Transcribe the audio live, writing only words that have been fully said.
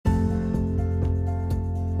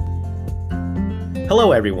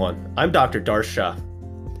Hello, everyone. I'm Dr. Darsh Shah.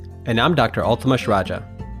 And I'm Dr. Altamash Raja.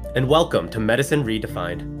 And welcome to Medicine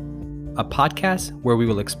Redefined, a podcast where we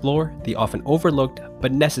will explore the often overlooked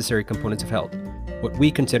but necessary components of health, what we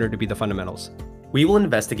consider to be the fundamentals. We will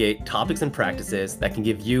investigate topics and practices that can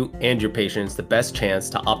give you and your patients the best chance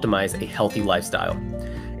to optimize a healthy lifestyle.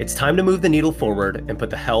 It's time to move the needle forward and put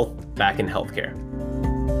the health back in healthcare.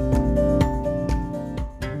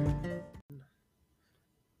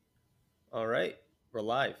 All right, we're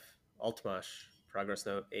live. Altamash, Progress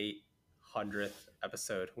Note 800th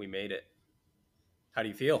episode. We made it. How do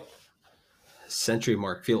you feel? Century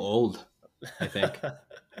mark. Feel old, I think.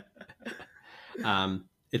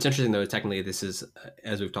 It's interesting, though. Technically, this is,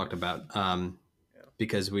 as we've talked about,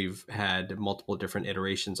 because we've had multiple different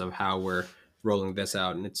iterations of how we're rolling this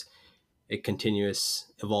out, and it's a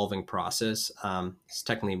continuous evolving process. It's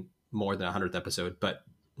technically more than 100th episode, but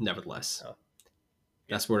nevertheless,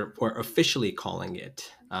 that's what we're officially calling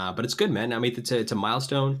it. But it's good, man. I mean, it's a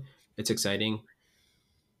milestone. It's exciting.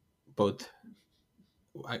 Both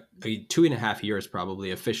 2.5 years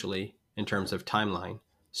probably officially in terms of timeline.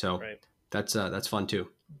 So right. That's fun too.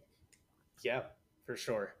 Yeah, for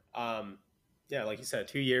sure. Yeah, like you said,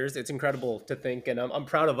 2 years. It's incredible to think, and I'm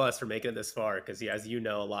proud of us for making it this far because, as you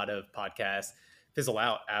know, a lot of podcasts fizzle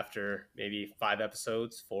out after maybe 5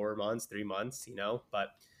 episodes, 4 months, 3 months, but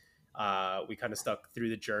we kind of stuck through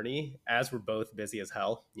the journey as we're both busy as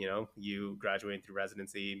hell. You graduating through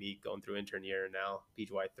residency, me going through intern year, and now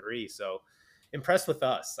PGY3. So impressed with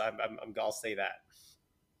us. I'll say that.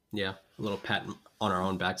 Yeah, a little pat on our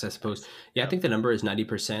own backs, I suppose. Yeah, I think the number is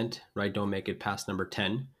 90%, right? Don't make it past number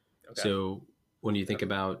 10. Okay. So when you think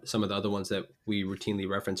about some of the other ones that we routinely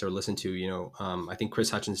reference or listen to, I think Chris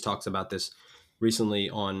Hutchins talks about this recently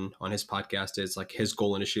on his podcast. Is like his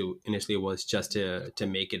goal initially was just to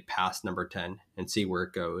make it past number 10 and see where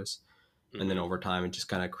it goes. Mm-hmm. And then over time, it just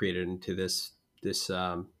kind of created into this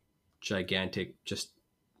gigantic just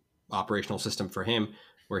operational system for him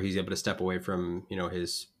where he's able to step away from,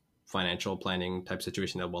 his financial planning type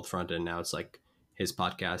situation at Wealthfront. And now it's like his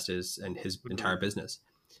podcast is and his mm-hmm. entire business.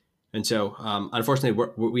 And so, unfortunately,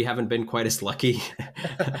 we haven't been quite as lucky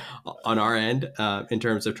on our end in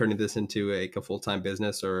terms of turning this into a full-time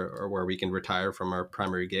business or where we can retire from our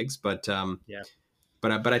primary gigs. But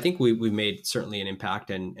but I think we've made certainly an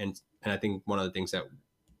impact. And I think one of the things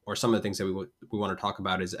some of the things that we want to talk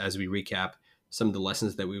about is as we recap some of the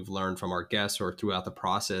lessons that we've learned from our guests or throughout the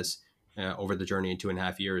process over the journey in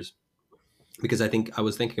 2.5 years. Because I think I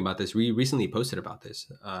was thinking about this. We recently posted about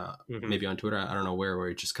this, mm-hmm. maybe on Twitter. I don't know where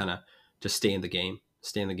we just kind of just stay in the game,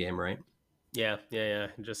 right? Yeah.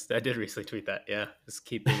 I did recently tweet that. Yeah, just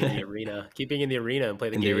keeping in the arena and play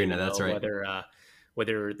the game. The arena, that's right.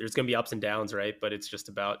 Whether there's going to be ups and downs, right? But it's just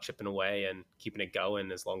about chipping away and keeping it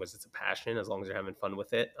going as long as it's a passion, as long as you're having fun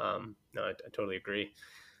with it. No, I totally agree.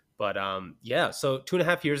 But so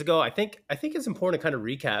 2.5 years ago, I think it's important to kind of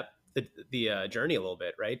recap the journey a little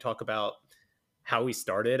bit, right? Talk about how we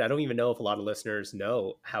started. I don't even know if a lot of listeners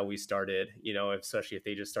know how we started, especially if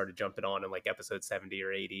they just started jumping on in like episode 70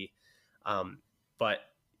 or 80. But,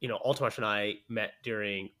 Altamash and I met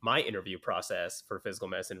during my interview process for physical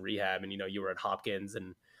medicine rehab. And, you were at Hopkins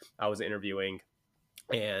and I was interviewing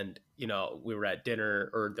and, we were at dinner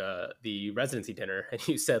or the residency dinner and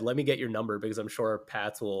you said, let me get your number because I'm sure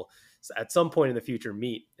paths will at some point in the future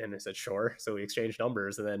meet. And I said, sure. So we exchanged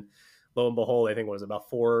numbers and then lo and behold, I think it was about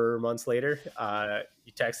 4 months later,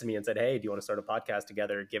 you texted me and said, hey, do you want to start a podcast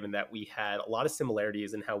together? Given that we had a lot of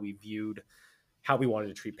similarities in how we viewed how we wanted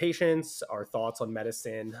to treat patients, our thoughts on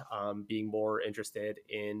medicine, being more interested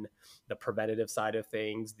in the preventative side of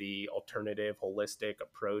things, the alternative holistic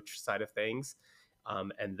approach side of things.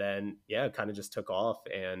 And then, it kind of just took off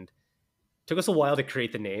and took us a while to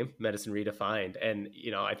create the name Medicine Redefined. And,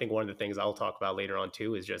 I think one of the things I'll talk about later on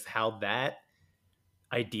too, is just how that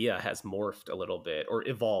idea has morphed a little bit or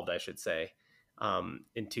evolved, I should say,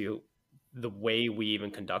 into the way we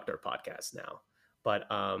even conduct our podcast now. But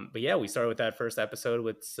yeah, we started with that first episode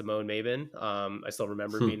with Simone Mabin. I still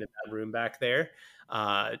remember being in that room back there,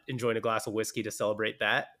 enjoying a glass of whiskey to celebrate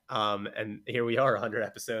that. And here we are 100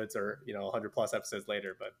 episodes or, 100 plus episodes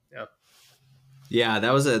later, but yeah. Yeah,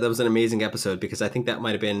 that was an amazing episode because I think that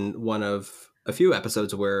might've been one of a few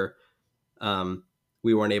episodes where,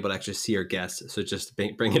 we weren't able to actually see our guests. So just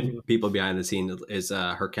bringing people behind the scene is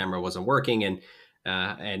her camera wasn't working. And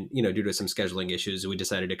due to some scheduling issues, we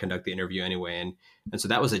decided to conduct the interview anyway. And so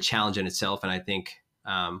that was a challenge in itself. And I think,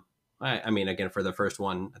 again, for the first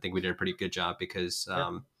one, I think we did a pretty good job because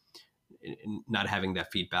not having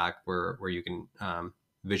that feedback where you can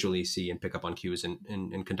visually see and pick up on cues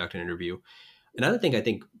and conduct an interview. Another thing I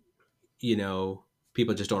think,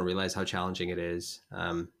 people just don't realize how challenging it is.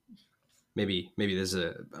 Maybe this is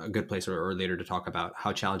a good place or later to talk about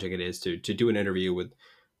how challenging it is to do an interview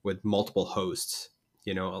with multiple hosts.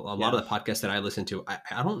 You know, a lot Yeah. of the podcasts that I listen to,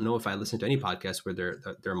 I don't know if I listen to any podcasts where there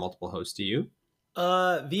are multiple hosts. Do you?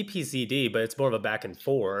 VPCD, but it's more of a back and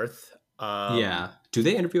forth. Yeah. Do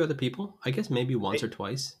they interview other people? I guess maybe once I, or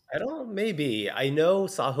twice. I don't. Maybe I know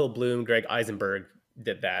Sahil Bloom, Greg Eisenberg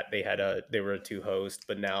did that. They were a two host,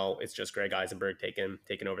 but now it's just Greg Eisenberg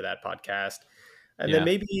taking over that podcast, and then Yeah.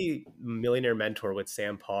 maybe Millionaire Mentor with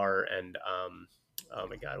Sam Parr and oh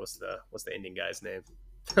my God, what's the Indian guy's name?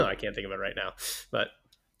 I can't think of it right now, but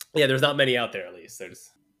yeah, there's not many out there at least.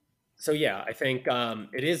 There's so yeah, I think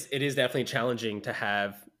it is definitely challenging to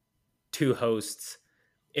have two hosts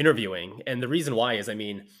interviewing, and the reason why is, I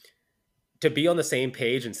mean, to be on the same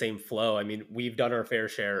page and same flow. I mean, we've done our fair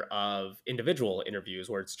share of individual interviews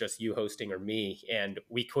where it's just you hosting or me, and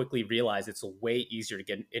we quickly realize it's way easier to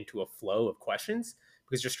get into a flow of questions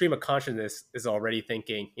because your stream of consciousness is already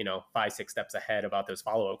thinking, 5, 6 steps ahead about those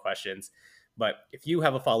follow up questions. But if you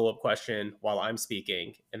have a follow up question while I'm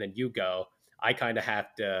speaking and then you go, I kind of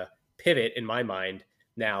have to pivot in my mind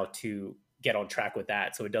now to get on track with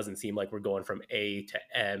that. So it doesn't seem like we're going from A to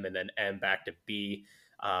M and then M back to B,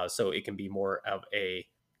 so it can be more of a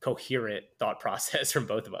coherent thought process from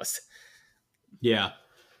both of us. Yeah.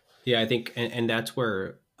 Yeah. I think, and that's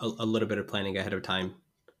where a little bit of planning ahead of time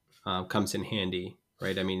comes in handy,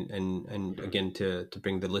 right? I mean, and again, to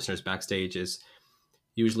bring the listeners backstage is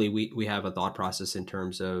usually we have a thought process in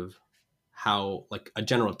terms of how, like, a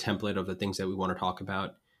general template of the things that we want to talk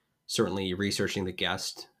about. Certainly researching the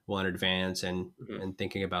guest well in advance Mm-hmm. and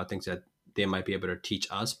thinking about things that they might be able to teach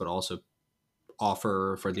us, but also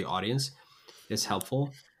offer for the audience is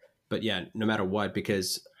helpful. But yeah, no matter what,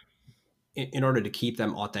 because in order to keep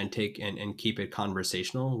them authentic and keep it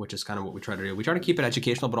conversational, which is kind of what we try to do. We try to keep it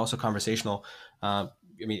educational, but also conversational. I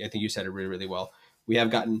mean, I think you said it really, really well. We have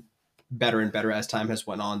gotten better and better as time has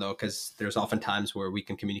went on, though, because there's often times where we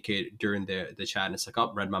can communicate during the chat, and it's like,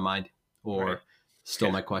 oh, read my mind, Right. or stole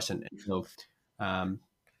Yeah. my question. And so,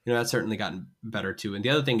 that's certainly gotten better too. And the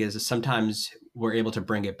other thing is sometimes we're able to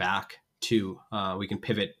bring it back to. We can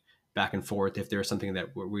pivot back and forth if there's something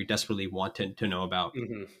that we desperately want to know about.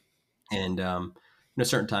 Mm-hmm. And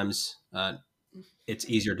certain times it's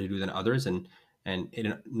easier to do than others, and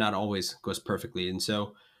it not always goes perfectly. And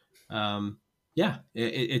so yeah,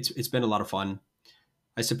 it's been a lot of fun.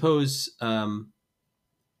 I suppose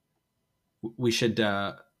we should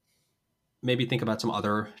maybe think about some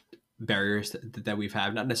other barriers that we've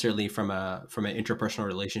had, not necessarily from an interpersonal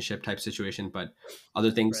relationship type situation, but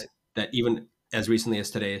other things Right. that even as recently as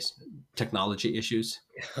today's technology issues.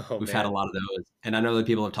 Oh We've had a man. lot of those, and I know that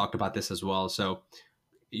people have talked about this as well. So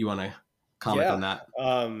you want to comment on Yeah.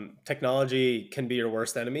 that? Technology can be your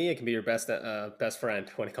worst enemy. It can be your best friend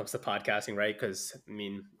when it comes to podcasting, right? Because I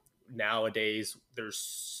mean, nowadays there's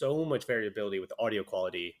so much variability with audio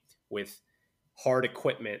quality, with hard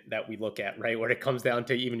equipment that we look at, right? Where it comes down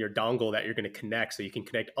to even your dongle that you're going to connect, so you can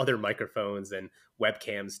connect other microphones and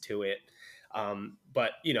webcams to it.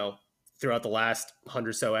 But throughout the last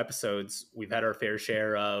 100 so episodes, we've had our fair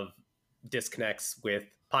share of disconnects with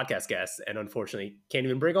podcast guests, and unfortunately can't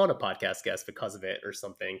even bring on a podcast guest because of it or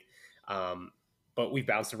something. Um, but we've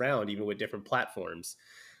bounced around even with different platforms.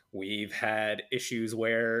 We've had issues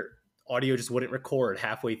where audio just wouldn't record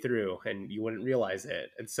halfway through and you wouldn't realize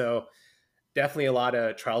it. And so definitely a lot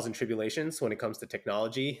of trials and tribulations when it comes to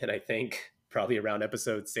technology. And I think probably around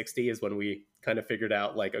episode 60 is when we kind of figured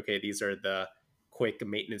out, like, okay, these are the quick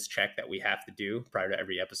maintenance check that we have to do prior to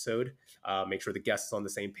every episode. Make sure the guest is on the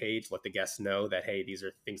same page, let the guests know that, hey, these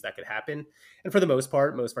are things that could happen. And for the most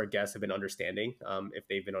part, most of our guests have been understanding. If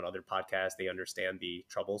they've been on other podcasts, they understand the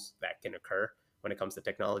troubles that can occur when it comes to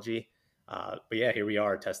technology. But yeah, here we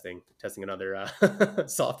are testing another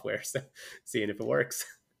software, so seeing if it works.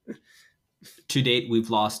 To date, we've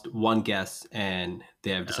lost one guest, and they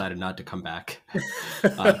have decided not to come back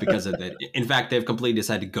because of that. In fact, they've completely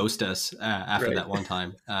decided to ghost us after Right. that one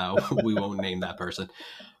time. We won't name that person,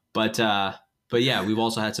 but yeah, we've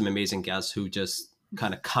also had some amazing guests who just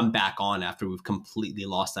kind of come back on after we've completely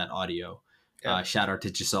lost that audio. Yeah. Shout out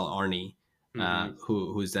to Giselle Arney, Mm-hmm.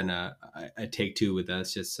 who's done a take two with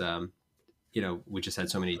us. Just we just had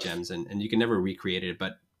so many gems, and you can never recreate it,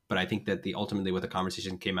 but I think that the ultimately what the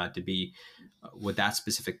conversation came out to be with that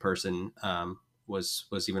specific person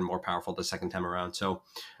was even more powerful the second time around. So,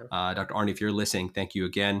 Dr. Arney, if you're listening, thank you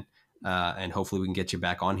again, and hopefully we can get you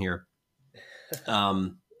back on here.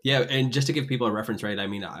 Yeah, and just to give people a reference, right? I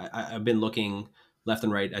mean, I've been looking left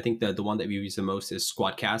and right. I think the one that we use the most is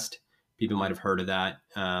Squadcast. People might Mm-hmm. have heard of that.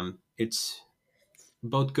 It's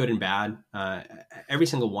both good and bad. Every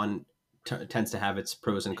single one tends to have its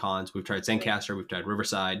pros and cons. We've tried Zencaster, we've tried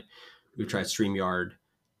Riverside, we've tried StreamYard.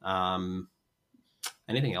 Um,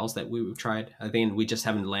 Anything else that we've tried? I think we just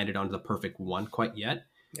haven't landed on the perfect one quite yet.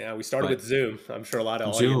 Yeah, we started with But Zoom. I'm sure a lot of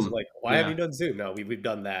audience are Zoom, like, "Why haven't yeah. you done Zoom?" No, we've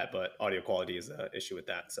done that, but audio quality is an issue with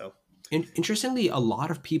that. So Interestingly, a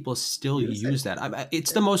lot of people still use it. use that.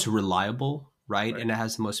 It's Yeah, the most reliable, right? right. And it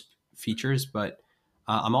has the most features. But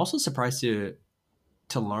I'm also surprised to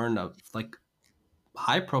learn of like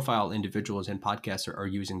high profile individuals and podcasts are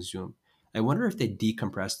using Zoom. I wonder if they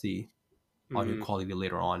decompress the audio Mm, quality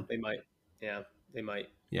later on. they might. Yeah, they might.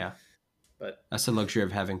 Yeah, But that's the luxury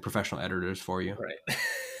of having professional editors for you. right,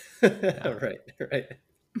 Yeah, right, right.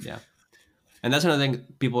 yeah. And that's another thing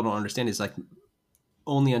people don't understand is like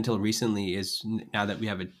only until recently is now that we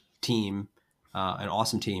have a team, an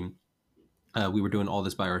awesome team, we were doing all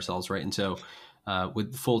this by ourselves, right? And so,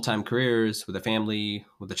 with full time careers, with a family,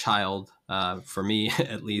 with a child, for me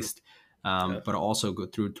at Mm, least, yeah, but also go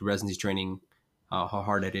through to residency training, how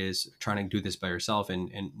hard it is trying to do this by yourself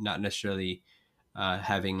and not necessarily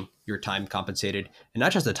having your time compensated, and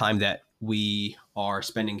not just the time that we are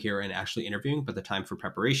spending here and actually interviewing, but the time for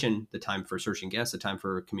preparation, the time for searching guests, the time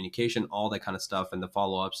for communication, all that kind of stuff, and the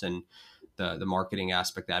follow ups and the marketing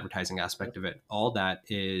aspect, the advertising yeah, aspect of it. All that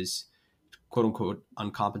is quote unquote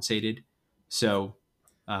uncompensated. So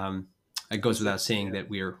um, it goes that's it. without saying Yeah. that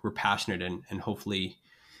we're passionate and hopefully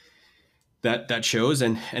that shows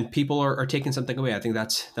and people are taking something away. I think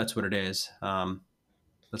that's what it is.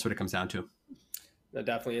 That's what it comes down to. No,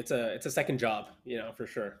 definitely, it's a second job, for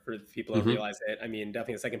sure. For people don't Mm-hmm. realize it, I mean,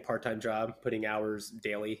 definitely a second part-time job, putting hours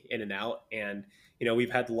daily in and out. And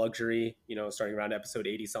we've had the luxury, starting around episode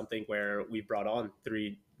 80 something, where we brought on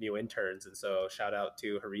three new interns. And so, shout out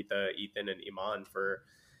to Haritha, Ethan, and Iman for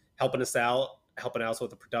helping us with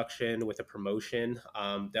the production, with the promotion.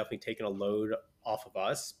 Definitely taking a load off of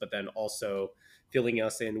us, but then also filling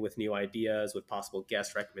us in with new ideas, with possible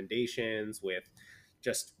guest recommendations, with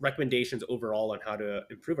just recommendations overall on how to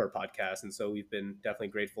improve our podcast. And so we've been definitely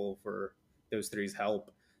grateful for those three's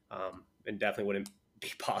help, and definitely wouldn't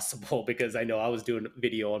be possible because I know I was doing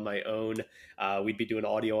video on my own. We'd be doing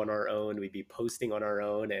audio on our own. We'd be posting on our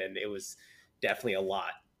own, and it was definitely a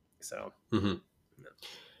lot. So, Mm-hmm.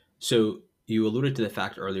 So you alluded to the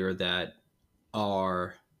fact earlier that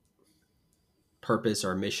our purpose,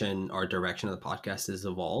 our mission, our direction of the podcast has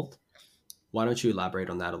evolved. Why don't you elaborate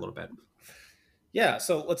on that a little bit? yeah,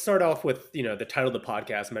 so let's start off with the title of the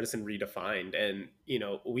podcast, Medicine Redefined, and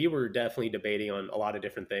we were definitely debating on a lot of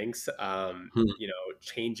different things, Hmm.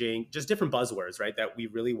 changing just different buzzwords, right? That we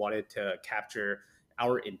really wanted to capture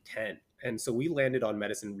our intent, and so we landed on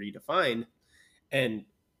Medicine Redefined. And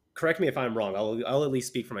correct me if I'm wrong. I'll at least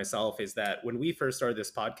speak for myself. Is that when we first started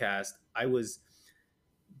this podcast, I was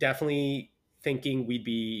definitely thinking we'd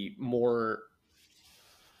be more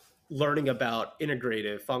learning about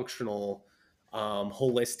integrative, functional,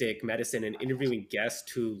 holistic medicine and interviewing guests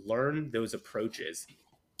to learn those approaches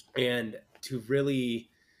and to really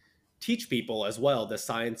teach people as well the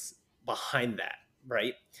science behind that,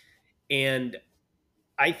 right? And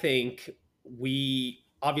I think we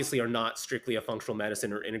obviously are not strictly a functional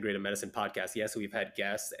medicine or integrative medicine podcast. Yes, we've had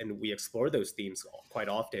guests and we explore those themes quite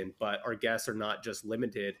often, but our guests are not just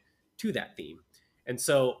limited to that theme. And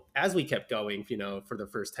so as we kept going, for the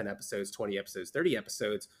first 10 episodes, 20 episodes, 30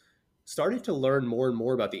 episodes, started to learn more and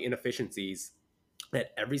more about the inefficiencies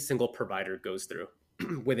that every single provider goes through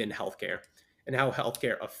within healthcare and how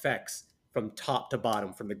healthcare affects from top to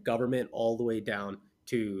bottom, from the government all the way down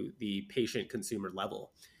to the patient consumer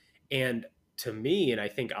level. And to me, and I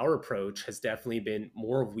think our approach has definitely been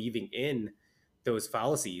more of weaving in those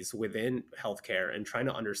fallacies within healthcare and trying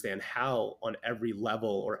to understand how, on every level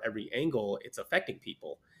or every angle, it's affecting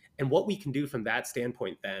people. And what we can do from that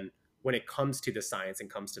standpoint, then, when it comes to the science and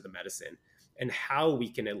comes to the medicine, and how we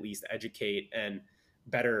can at least educate and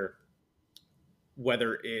better,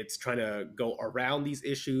 whether it's trying to go around these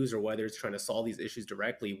issues or whether it's trying to solve these issues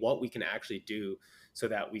directly, what we can actually do so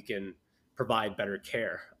that we can provide better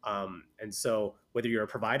care. And so, whether you're a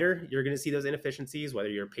provider, you're going to see those inefficiencies. Whether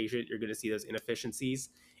you're a patient, you're going to see those inefficiencies.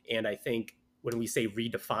 And I think when we say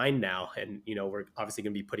redefine now, and we're obviously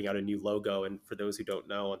going to be putting out a new logo. And for those who don't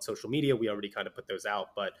know, on social media, we already kind of put those out,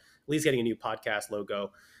 but at least getting a new podcast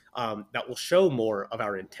logo that will show more of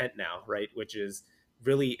our intent now, right? Which is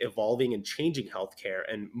really evolving and changing healthcare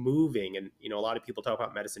and moving. And a lot of people talk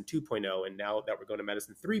about medicine 2.0, and now that we're going to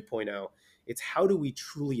medicine 3.0, it's how do we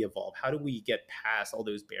truly evolve? How do we get past all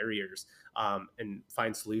those barriers, and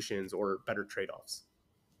find solutions or better trade-offs?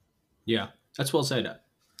 Yeah, that's well said.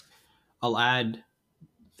 I'll add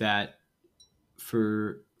that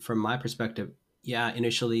from my perspective, yeah,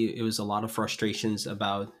 initially it was a lot of frustrations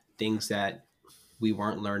about things that we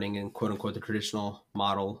weren't learning in quote unquote the traditional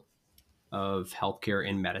model of healthcare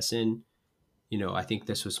in medicine. You know, I think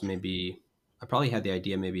this was maybe I probably had the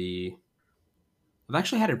idea maybe I've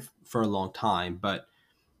actually had it for a long time, but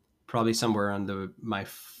probably somewhere on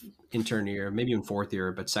intern year, maybe even fourth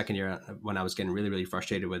year, but second year when I was getting really, really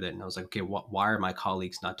frustrated with it. And I was like, okay, why are my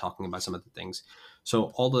colleagues not talking about some of the things?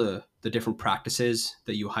 So all the different practices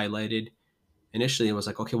that you highlighted initially, it was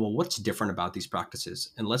like, okay, well, what's different about these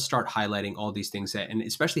practices? And let's start highlighting all these things and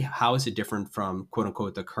especially how is it different from quote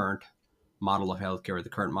unquote, the current model of healthcare or the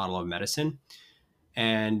current model of medicine?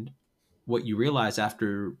 And what you realize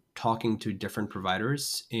after talking to different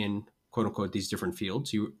providers in quote unquote these different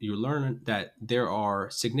fields, you learn that there are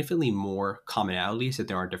significantly more commonalities that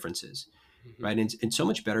there are differences, Mhm. right? And it's so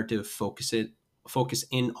much better to focus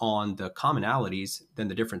in on the commonalities than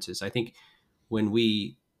the differences. I think when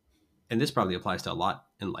we and this probably applies to a lot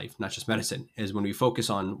in life, not just medicine, is when we focus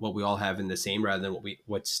on what we all have in the same rather than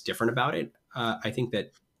what's different about it. I think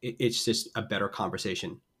that it's just a better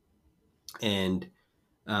conversation, and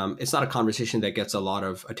it's not a conversation that gets a lot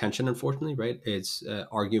of attention, unfortunately, right? It's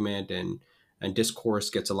argument and discourse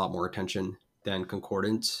gets a lot more attention than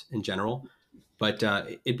concordance in general. But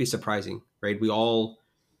it'd be surprising, right? We all,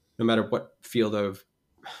 no matter what field of,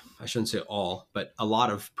 I shouldn't say all, but a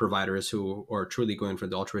lot of providers who are truly going for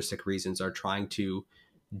the altruistic reasons are trying to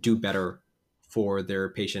do better for their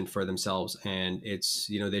patient, for themselves. And it's,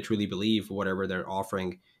 you know, they truly believe whatever they're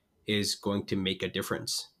offering is going to make a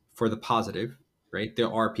difference for the positive, right?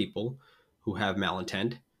 There are people who have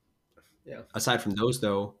malintent. Yeah. Aside from those,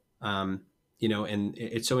 though, you know, and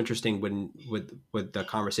it's so interesting when with the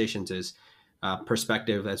conversations is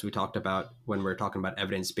perspective, as we talked about when we're talking about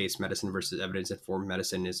evidence-based medicine versus evidence-informed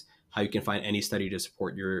medicine, is how you can find any study to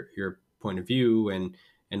support your point of view and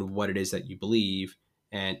what it is that you believe,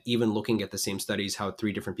 and even looking at the same studies, how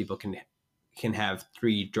three different people can have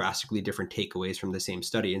three drastically different takeaways from the same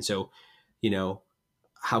study. And so, you know,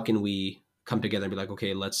 how can we come together and be like,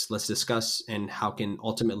 okay, let's discuss, and how can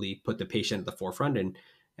ultimately put the patient at the forefront,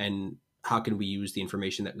 and how can we use the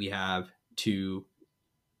information that we have to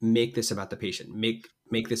make this about the patient, make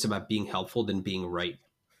this about being helpful than being right.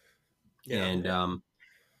 Yeah. And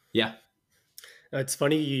yeah, It's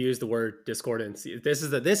funny you use the word discordance. This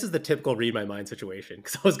is the typical read my mind situation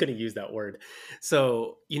because I was going to use that word.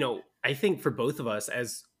 So, I think for both of us,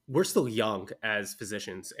 as we're still young as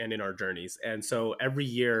physicians and in our journeys. And so every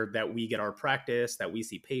year that we get our practice, that we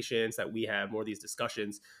see patients, that we have more of these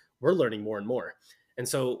discussions, we're learning more and more. And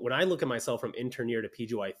so when I look at myself from intern year to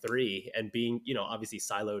PGY3 and being, obviously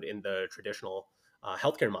siloed in the traditional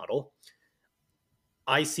healthcare model,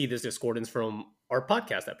 I see this discordance from our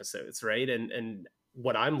podcast episodes, right? And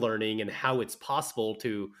what I'm learning and how it's possible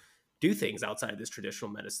to do things outside of this traditional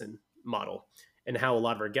medicine model, and how a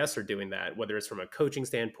lot of our guests are doing that, whether it's from a coaching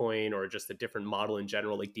standpoint or just a different model in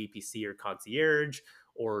general, like DPC or concierge,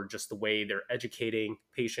 or just the way they're educating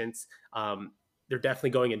patients. They're definitely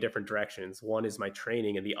going in different directions. One is my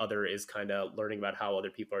training, and the other is kind of learning about how other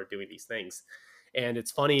people are doing these things. And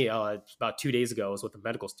it's funny, about 2 days ago, I was with a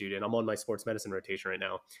medical student. I'm on my sports medicine rotation right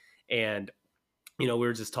now. And, we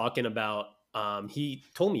were just talking about, he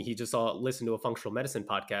told me he just listened to a functional medicine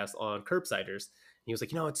podcast on curbsiders. And he was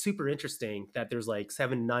like, it's super interesting that there's like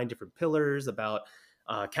 7, 9 different pillars about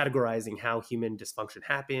categorizing how human dysfunction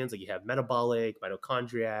happens. Like you have metabolic,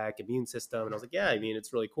 mitochondriac, immune system. And I was like, yeah, I mean,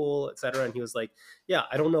 it's really cool, et cetera. And he was like, yeah,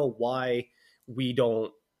 I don't know why we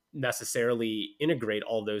don't necessarily integrate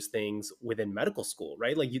all those things within medical school,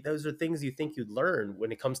 right? Like those are things you think you'd learn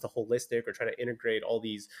when it comes to holistic or trying to integrate all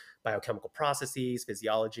these biochemical processes,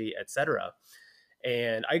 physiology, etc.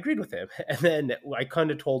 And I agreed with him. And then I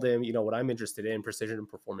kind of told him, what I'm interested in, precision and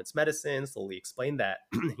performance medicine, slowly explained that.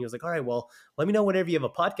 He was like, all right, well, let me know whenever you have a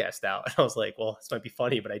podcast out. And I was like, well, this might be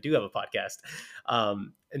funny, but I do have a podcast.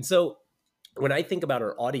 And so when I think about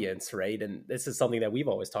our audience, right, and this is something that we've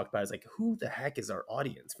always talked about, is like, who the heck is our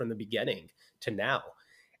audience from the beginning to now?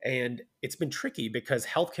 And it's been tricky because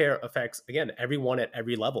healthcare affects, again, everyone at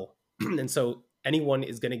every level. And so anyone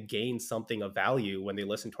is going to gain something of value when they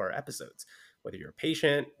listen to our episodes, whether you're a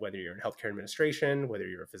patient, whether you're in healthcare administration, whether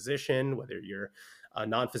you're a physician, whether you're a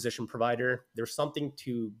non physician provider, there's something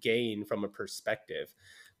to gain from a perspective.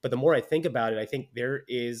 But the more I think about it, I think there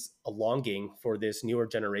is a longing for this newer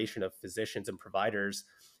generation of physicians and providers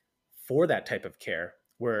for that type of care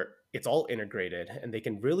where it's all integrated and they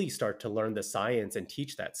can really start to learn the science and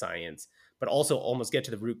teach that science, but also almost get to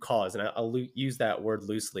the root cause. And I'll use that word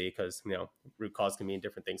loosely because, root cause can mean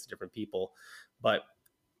different things to different people. But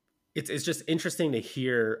it's just interesting to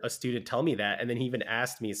hear a student tell me that. And then he even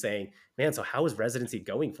asked me saying, man, so how is residency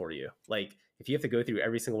going for you? Like, if you have to go through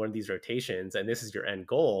every single one of these rotations and this is your end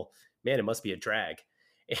goal, man, it must be a drag.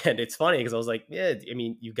 And it's funny because I was like, yeah, I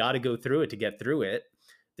mean, you got to go through it to get through it.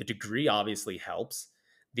 The degree obviously helps.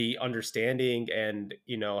 The understanding and,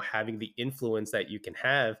 having the influence that you can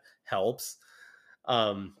have helps.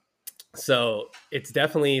 Um, so it's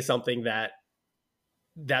definitely something that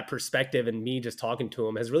perspective and me just talking to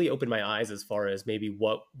him has really opened my eyes as far as maybe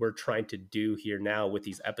what we're trying to do here now with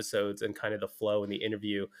these episodes and kind of the flow and the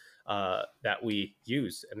interview that we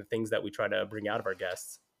use and the things that we try to bring out of our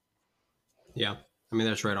guests. Yeah, I mean,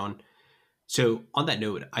 that's right on. So on that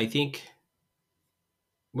note, I think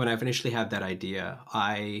when I initially had that idea,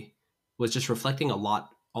 I was just reflecting a lot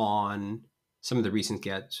on some of the recent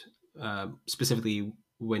gets, specifically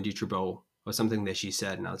Wendy Trudeau was something that she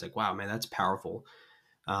said, and I was like, wow, man, that's powerful.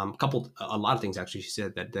 A lot of things actually she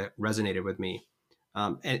said that resonated with me.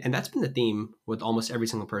 And that's been the theme with almost every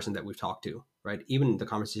single person that we've talked to, right? Even the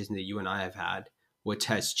conversation that you and I have had, which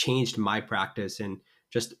has changed my practice and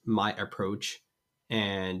just my approach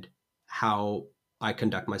and how I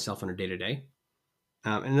conduct myself on a day to day.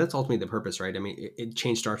 And that's ultimately the purpose, right? I mean,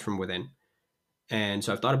 change starts from within. And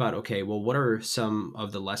so I've thought about, okay, well, what are some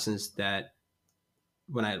of the lessons that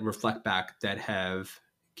when I reflect back that have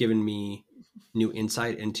given me new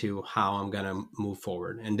insight into how I'm going to move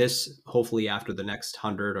forward. And this, hopefully, after the next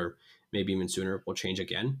 100 or maybe even sooner, will change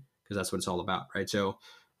again because that's what it's all about, right? So,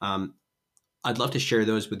 um, I'd love to share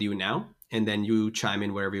those with you now, and then you chime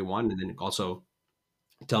in wherever you want, and then also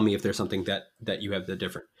tell me if there's something that you have the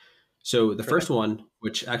different. So the Okay. first one,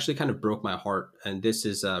 which actually kind of broke my heart, and this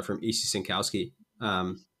is from E.C. Sinkowski.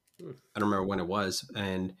 I don't remember when it was,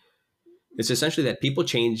 and it's essentially that people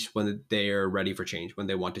change when they are ready for change, when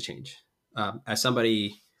they want to change. As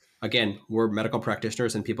somebody, again, we're medical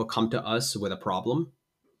practitioners and people come to us with a problem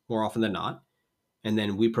more often than not. And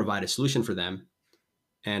then we provide a solution for them.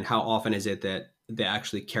 And how often is it that they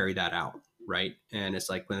actually carry that out? Right. And it's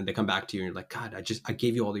like when they come back to you and you're like, God, I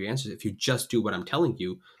gave you all the answers. If you just do what I'm telling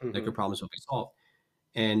you, like Mm-hmm. your problems will be solved.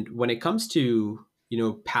 And when it comes to,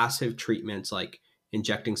 passive treatments like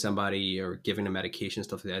injecting somebody or giving a medication,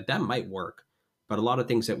 stuff like that, that might work. But a lot of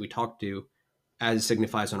things that we talk to, as it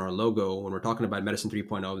signifies on our logo, when we're talking about medicine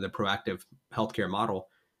 3.0, the proactive healthcare model,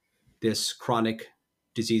 this chronic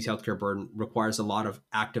disease healthcare burden requires a lot of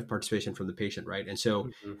active participation from the patient, right? And so,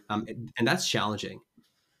 Mm-hmm. and that's challenging.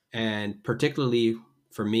 And particularly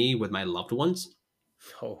for me with my loved ones,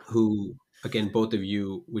 Oh, who, again, both of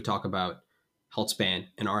you, we talk about health span,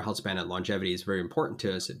 and our health span and longevity is very important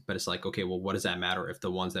to us. But it's like, okay, well, what does that matter if the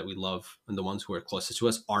ones that we love and the ones who are closest to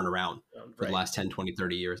us aren't around for the right. last 10, 20,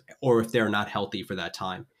 30 years, or if they're not healthy for that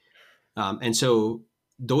time? And so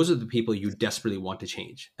those are the people you desperately want to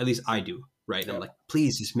change. At least I do, right? And I'm Yeah. like,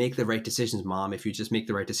 please just make the right decisions, mom. If you just make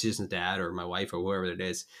the right decisions, dad, or my wife, or whoever it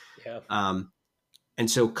is. Yeah. Um, and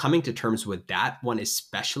so coming to terms with that one,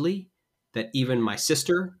 especially that even my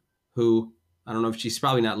sister, who I don't know if she's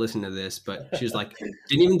probably not listening to this, but she was like,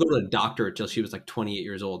 didn't even go to the doctor until she was like 28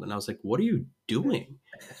 years old. And I was like, what are you doing?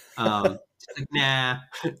 She's like, nah,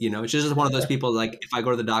 she's just one of those people like, if I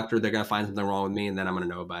go to the doctor, they're going to find something wrong with me and then I'm going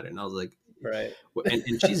to know about it. And I was like, Right. and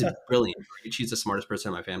she's brilliant. Right? She's the smartest person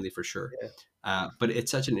in my family for sure. Yeah. But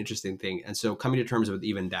it's such an interesting thing. And so coming to terms with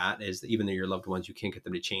even that is even though your loved ones, you can't get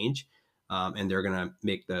them to change. And they're going to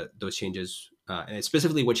make those changes. And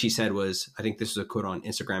specifically what she said was, I think this is a quote on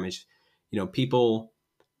Instagram is, people,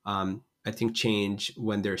 I think change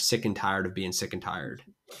when they're sick and tired of being sick and tired,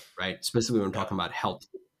 right? Specifically when we're Yeah. talking about health,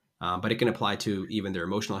 but it can apply to even their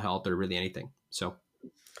emotional health or really anything. So,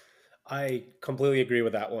 I completely agree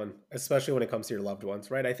with that one, especially when it comes to your loved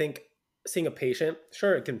ones, right? I think seeing a patient,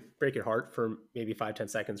 sure, it can break your heart for maybe 5, 10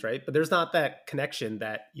 seconds, right? But there's not that connection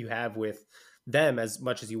that you have with them as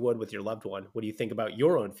much as you would with your loved one. What do you think about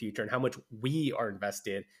your own future and how much we are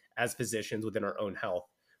invested as physicians within our own health?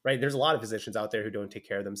 Right. There's a lot of physicians out there who don't take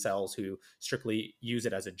care of themselves, who strictly use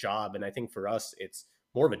it as a job. And I think for us, it's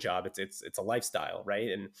more of a job. It's a lifestyle, right?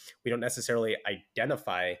 And we don't necessarily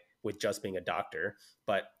identify with just being a doctor,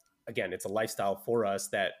 but again, it's a lifestyle for us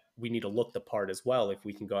that we need to look the part as well if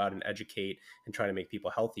we can go out and educate and try to make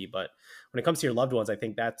people healthy. But when it comes to your loved ones, I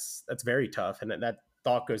think that's very tough. And that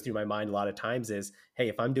thought goes through my mind a lot of times is, hey,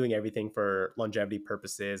 if I'm doing everything for longevity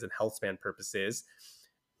purposes and health span purposes,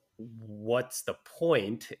 what's the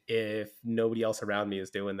point if nobody else around me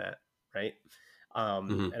is doing that? Right.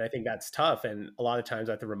 mhm. And I think that's tough. And a lot of times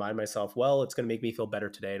I have to remind myself, well, it's going to make me feel better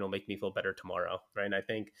today and it'll make me feel better tomorrow. Right. And I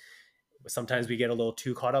think sometimes we get a little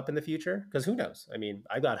too caught up in the future because who knows? I mean,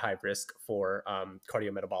 I got high risk for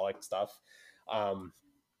cardiometabolic stuff. Um,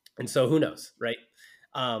 And so who knows, right?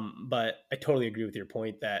 But I totally agree with your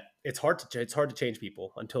point that it's hard to change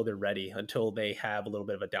people until they're ready, until they have a little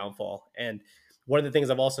bit of a downfall. And one of the things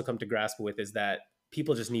I've also come to grasp with is that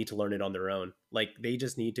people just need to learn it on their own. Like they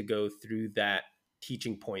just need to go through that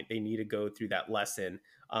teaching point. They need to go through that lesson,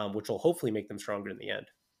 which will hopefully make them stronger in the end.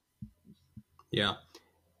 Yeah.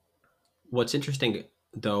 What's interesting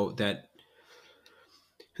though, that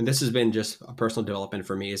and this has been just a personal development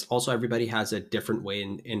for me, is also everybody has a different way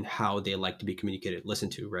in how they like to be communicated,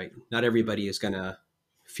 listened to, right? Not everybody is going to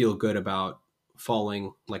feel good about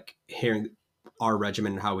following, like hearing our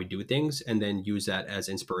regimen and how we do things and then use that as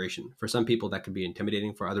inspiration. For some people that could be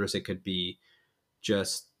intimidating, for others it could be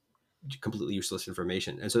just completely useless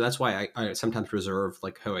information. And so that's why I sometimes reserve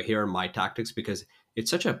like how I hear my tactics, because it's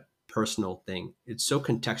such a personal thing. It's so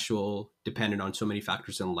contextual, dependent on so many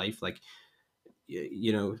factors in life. Like,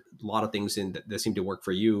 you know, a lot of things that seem to work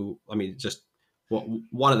for you. I mean, just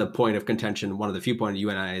one of the point of contention, one of the few point of you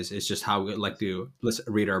and I is just how we like to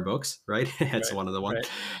read our books, right? That's Right. one of the one. Right.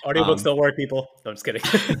 Audiobooks don't work, people. No, I'm just kidding.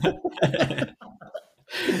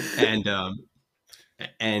 and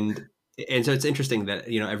and and so it's interesting that,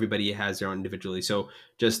 you know, everybody has their own individually. So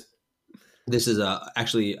just this is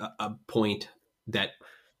actually a point that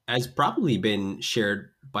has probably been shared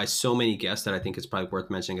by so many guests that I think it's probably worth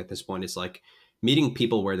mentioning at this point. It's like meeting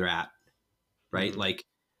people where they're at, right? Mhm. Like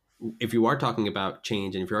if you are talking about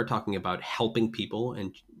change and if you are talking about helping people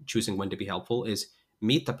and choosing when to be helpful, is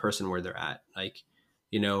meet the person where they're at. Like,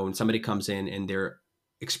 you know, when somebody comes in and they're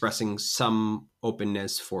expressing some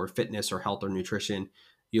openness for fitness or health or nutrition,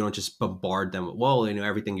 you don't just bombard them. Well, you know,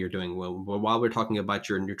 everything you're doing. Well, while we're talking about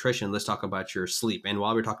your nutrition, let's talk about your sleep. And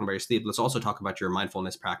while we're talking about your sleep, let's also talk about your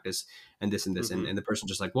mindfulness practice and this and this. Mhm. And the person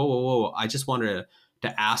just like, whoa, whoa, whoa. I just wanted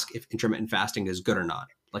to ask if intermittent fasting is good or not.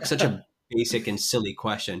 Like such a basic and silly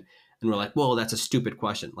question. And we're like, well, that's a stupid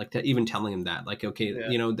question. Like even telling them that, like, okay, Yeah.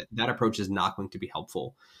 you know, that approach is not going to be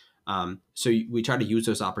helpful. So we try to use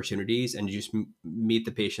those opportunities and just meet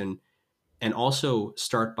the patient, and also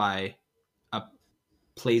start by a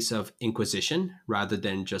place of inquisition rather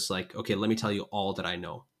than just like, okay, let me tell you all that I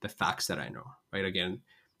know, the facts that I know, right? Again,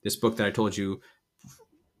 this book that I told you,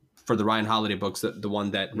 for the Ryan Holiday books, the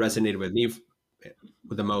one that Mhm. resonated with me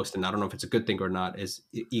the most, and I don't know if it's a good thing or not, is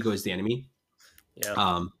Ego is the Enemy. Yeah.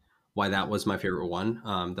 Um, why that was my favorite one.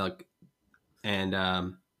 And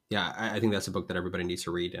yeah, I think that's a book that everybody needs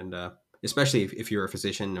to read, and especially if you're a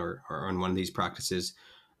physician or on one of these practices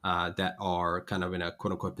that are kind of in a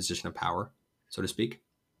quote unquote position of power, so to speak.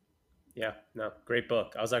 Yeah. No, great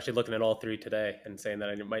book. I was actually looking at all three today and saying that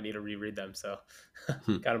I might need to reread them. So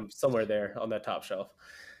Hmm. got them somewhere there on that top shelf.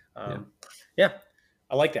 Yeah. Um, yeah,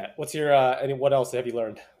 I like that. What's your, what else have you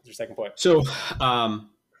learned? What's your second point? So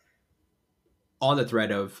um, on the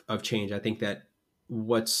thread of change, I think that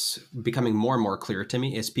what's becoming more and more clear to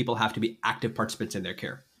me is people have to be active participants in their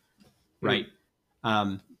care, Hmm. right?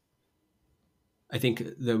 Um, I think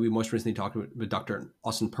that we most recently talked with Dr.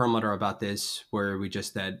 Austin Perlmutter about this, where we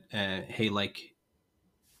just said, hey, like,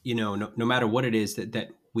 you know, no matter what it is that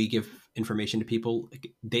we give information to people,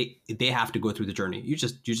 like, they have to go through the journey. You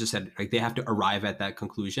just said, like, they have to arrive at that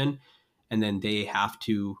conclusion, and then they have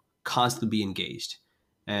to constantly be engaged.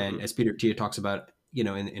 And Hmm. as Peter Tia talks about, you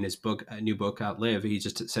know, in his book, a new book, Outlive, he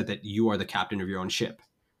just said that you are the captain of your own ship,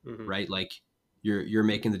 Hmm. right? Like you're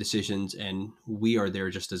making the decisions and we are there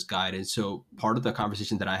just as guide. And so part of the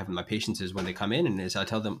conversation that I have with my patients is when they come in, and is I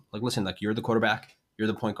tell them, like, listen, like, you're the quarterback, you're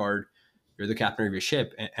the point guard, you're the captain of your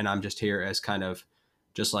ship, and I'm just here as kind of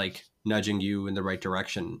just like nudging you in the right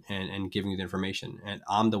direction and giving you the information, and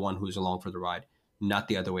I'm the one who's along for the ride, not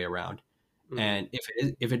the other way around. Hmm. And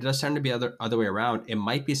if it does tend to be other way around, it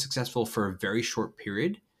might be successful for a very short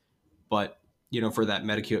period, but, you know, for that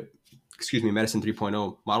medicine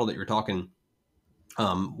 3.0 model that you're talking,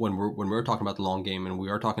 when we're talking about the long game and we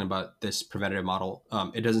are talking about this preventative model,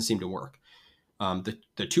 it doesn't seem to work. The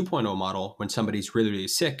 2.0 model, when somebody's really, really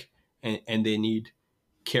sick and they need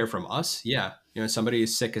care from us, yeah, you know, somebody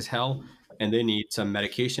is sick as hell and they need some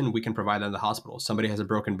medication, we can provide them in the hospital. Somebody has a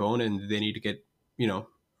broken bone and they need to get, you know,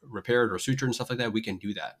 repaired or sutured and stuff like that, we can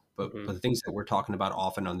do that. But Hmm. the things that we're talking about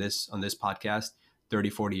often on this podcast, 30,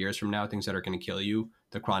 40 years from now, things that are going to kill you,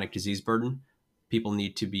 the chronic disease burden, people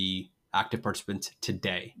need to be active participants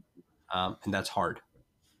today, and that's hard.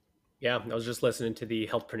 Yeah, I was just listening to the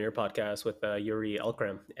Healthpreneur podcast with Yuri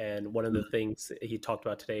Elkram, and one of the things he talked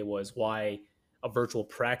about today was why a virtual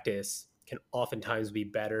practice can oftentimes be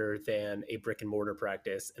better than a brick and mortar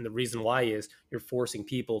practice. And the reason why is you're forcing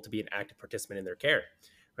people to be an active participant in their care.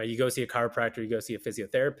 Right? You go see a chiropractor, you go see a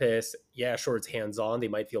physiotherapist. Yeah, sure, it's hands on. They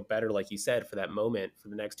might feel better, like you said, for that moment, for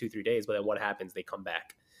the next 2, 3 days. But then what happens? They come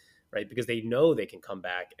back. right? Because they know they can come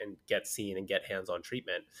back and get seen and get hands-on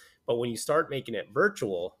treatment. But when you start making it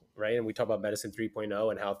virtual, right, and we talk about medicine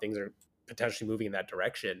 3.0 and how things are potentially moving in that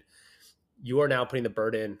direction, you are now putting the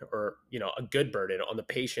burden, or a good burden, on the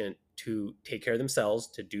patient to take care of themselves,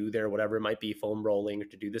 to do their whatever it might be, foam rolling, or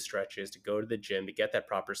to do the stretches, to go to the gym, to get that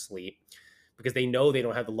proper sleep, because they know they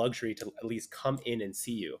don't have the luxury to at least come in and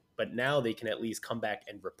see you. But now they can at least come back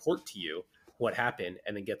and report to you what happened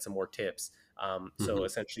and then get some more tips. So Hmm.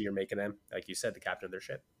 essentially you're making them, like you said, the captain of their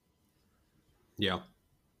ship. Yeah.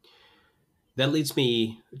 That leads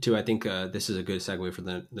me to, I think this is a good segue for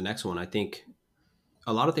the next one. I think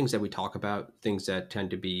a lot of things that we talk about, things that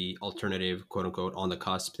tend to be alternative, quote unquote, on the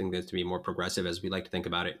cusp, things that to be more progressive as we like to think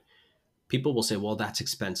about it, people will say, well, that's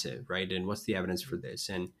expensive, right? And what's the evidence for this?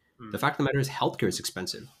 And the Mm, fact of the matter is, healthcare is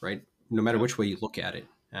expensive, right? No matter yeah. which way you look at it.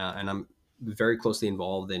 And I'm very closely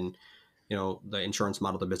involved in, the insurance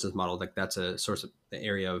model, the business model. Like that's a source of the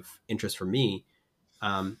area of interest for me.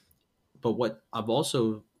 Um, but what I've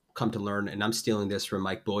also come to learn, and I'm stealing this from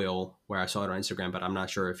Mike Boyle, where I saw it on Instagram, but I'm not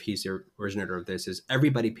sure if he's the originator of this, is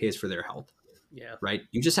everybody pays for their health, Yeah. right?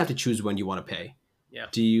 You just have to choose when you want to pay. Yeah.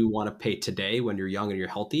 Do you want to pay today when you're young and you're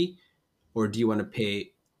healthy? Or do you want to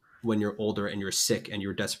pay when you're older and you're sick and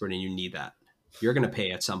you're desperate and you need that? You're going to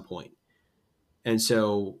pay at some point. And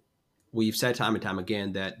so we've said time and time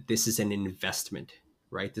again that this is an investment,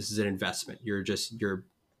 right? This is an investment. You're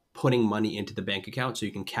putting money into the bank account so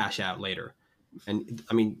you can cash out later. And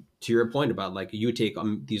I mean, to your point about like you take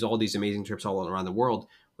all these amazing trips all around the world,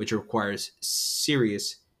 which requires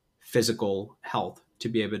serious physical health to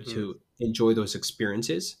be able Mm, to enjoy those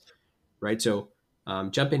experiences, right? So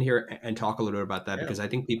jump in here and talk a little bit about that yeah. because I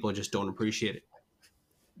think people just don't appreciate it.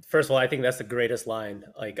 First of all, I think that's the greatest line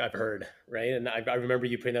like I've heard, right? And I remember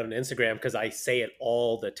you putting that on Instagram because I say it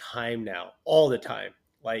all the time now, all the time.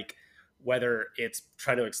 Like whether it's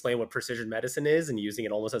trying to explain what precision medicine is and using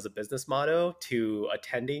it almost as a business motto to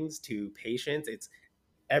attendings to patients, it's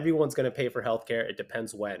everyone's going to pay for healthcare. It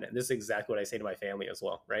depends when. And this is exactly what I say to my family as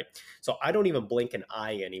well, right? So I don't even blink an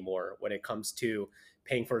eye anymore when it comes to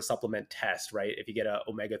paying for a supplement test, right? If you get a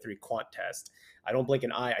omega-3 quant test, I don't blink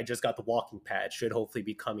an eye. I just got the walking pad, should hopefully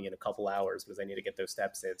be coming in a couple hours because I need to get those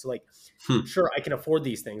steps in. So like, Hmm. sure, I can afford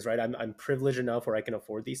these things, right? I'm privileged enough where I can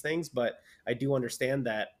afford these things, but I do understand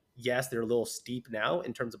that yes, they're a little steep now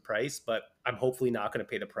in terms of price, but I'm hopefully not going to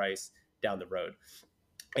pay the price down the road.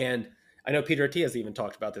 And I know Peter T has even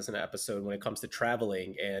talked about this in an episode when it comes to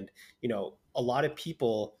traveling. And, a lot of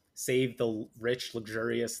people save the rich,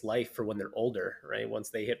 luxurious life for when they're older, right? Once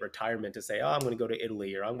they hit retirement to say, oh, I'm going to go to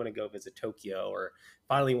Italy or I'm going to go visit Tokyo or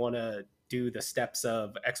finally want to do the steps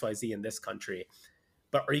of XYZ in this country.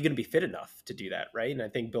 But are you going to be fit enough to do that, right? And I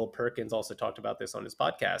think Bill Perkins also talked about this on his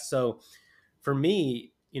podcast. So for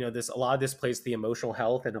me, this a lot of this plays to the emotional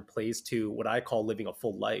health and it plays to what I call living a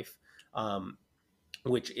full life. Um,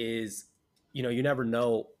 which is, you never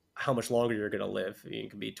know how much longer you're going to live. It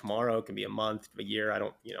can be tomorrow, it can be a month, a year. I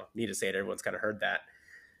don't, need to say it. Everyone's kind of heard that.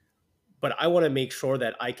 But I want to make sure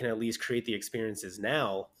that I can at least create the experiences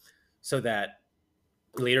now so that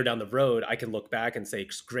later down the road, I can look back and say,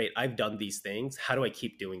 great, I've done these things. How do I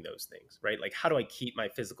keep doing those things? Right? Like, how do I keep my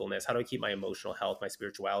physicalness? How do I keep my emotional health, my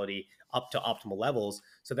spirituality up to optimal levels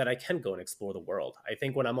so that I can go and explore the world? I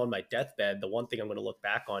think when I'm on my deathbed, the one thing I'm going to look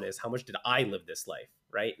back on is how much did I live this life?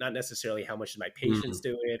 Right? Not necessarily how much did my patients Mm.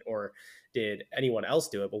 do it or did anyone else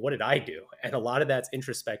do it, but what did I do? And a lot of that's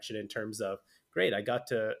introspection in terms of, great, I got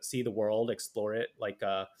to see the world, explore it like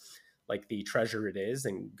the treasure it is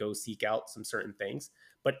and go seek out some certain things.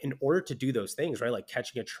 But in order to do those things, right, like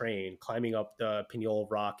catching a train, climbing up the Pineal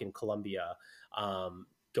Rock in Colombia,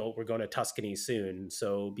 we're going to Tuscany soon.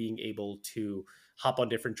 So being able to hop on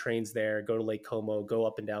different trains there, go to Lake Como, go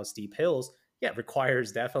up and down steep hills, yeah, it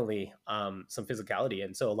requires definitely some physicality.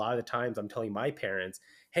 And so a lot of the times I'm telling my parents,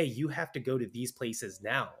 hey, you have to go to these places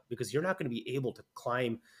now because you're not going to be able to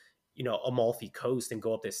climb Amalfi Coast and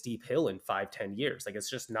go up this steep hill in 5-10 years. Like it's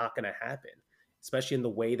just not going to happen, especially in the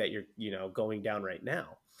way that you're, going down right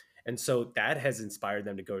now. And so that has inspired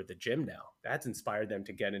them to go to the gym now. That's inspired them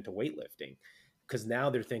to get into weightlifting because now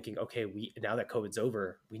they're thinking, okay, now that COVID's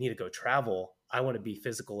over, we need to go travel. I want to be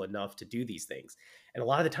physical enough to do these things. And a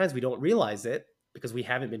lot of the times we don't realize it because we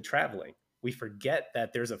haven't been traveling. We forget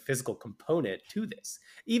that there's a physical component to this.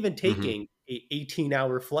 Even Hmm. taking a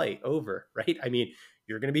 18-hour flight over, right? I mean,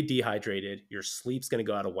 you're going to be dehydrated. Your sleep's going to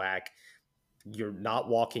go out of whack. You're not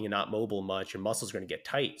walking and not mobile much. Your muscles are going to get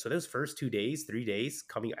tight. So those first 2 days, 3 days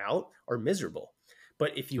coming out are miserable.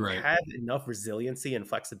 But if you Right. have enough resiliency and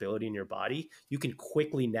flexibility in your body, you can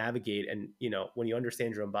quickly navigate. And, when you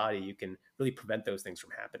understand your own body, you can really prevent those things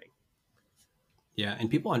from happening. Yeah, and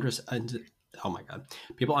people oh my god,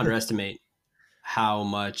 people underestimate how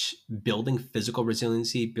much building physical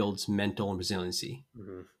resiliency builds mental resiliency,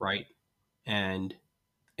 Hmm. right? And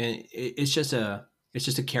it's just a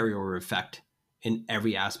carryover effect in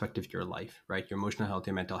every aspect of your life, right? Your emotional health,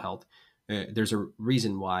 your mental health. There's a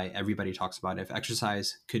reason why everybody talks about it. If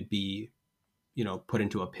exercise could be, put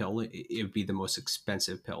into a pill, it would be the most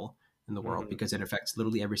expensive pill in the world Hmm. because it affects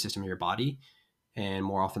literally every system of your body, and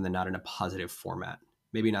more often than not in a positive format.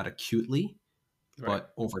 Maybe not acutely, Right.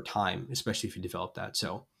 but over time, especially if you develop that.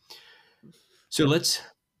 So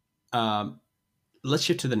um, let's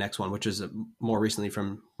shift to the next one, which is more recently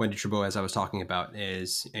from Wendy Trudeau, as I was talking about,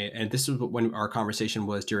 and this is when our conversation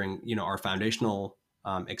was during, our foundational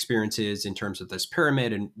experiences in terms of this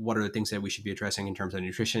pyramid and what are the things that we should be addressing in terms of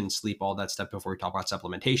nutrition, sleep, all that stuff before we talk about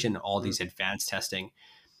supplementation, all Hmm. these advanced testing.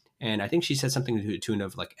 And I think she said something to the tune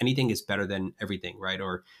of like anything is better than everything, right?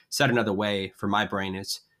 Or said another way for my brain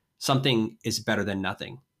is something is better than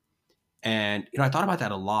nothing. And I thought about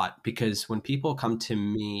that a lot because when people come to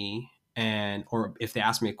me and or if they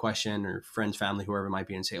ask me a question or friends, family, whoever it might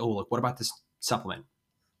be, and say, "Oh, look, what about this supplement?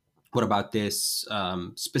 What about this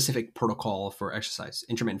specific protocol for exercise?"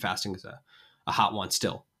 Intermittent fasting is a hot one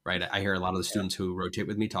still, right? I hear a lot of the Yeah. students who rotate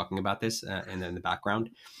with me talking about this, and then in the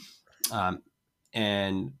background. Um,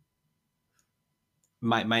 and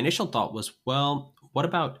my initial thought was, well, what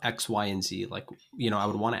about X, Y, and Z? Like, I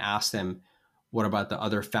would want to ask them, what about the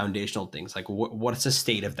other foundational things? Like, what's the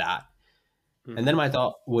state of that? And then Hmm. my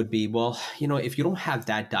thought would be, well, if you don't have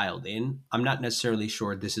that dialed in, I'm not necessarily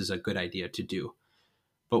sure this is a good idea to do.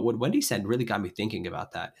 But what Wendy said really got me thinking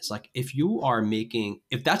about that. It's like if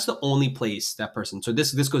that's the only place that person, so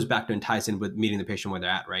this goes back to and ties in with meeting the patient where they're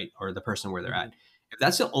at, right, or the person where they're Hmm. at. If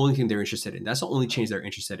that's the only thing they're interested in, that's the only change they're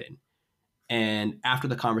interested in. And after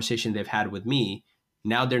the conversation they've had with me,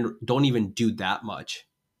 now they don't even do that much.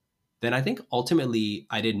 Then I think ultimately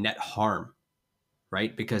I did net harm,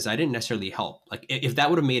 right? Because I didn't necessarily help. Like if that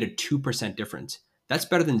would have made a 2% difference, that's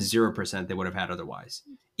better than 0% they would have had otherwise.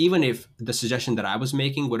 Even if the suggestion that I was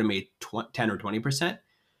making would have made 10 or 20%,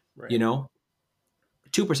 you Right. know,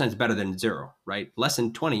 2% is better than zero, right? Less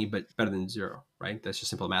than 20, but better than zero, right? That's just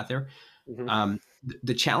simple math there. Hmm.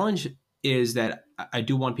 The challenge is that I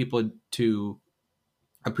do want people to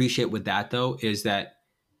appreciate with that though, is that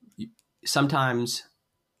sometimes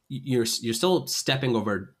you're still stepping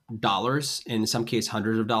over dollars, in some case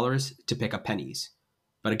hundreds of dollars, to pick up pennies.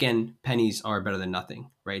 But again, pennies are better than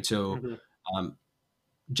nothing, right? So Hmm. um,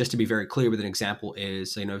 just to be very clear with an example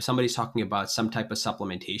is, if somebody's talking about some type of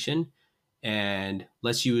supplementation, and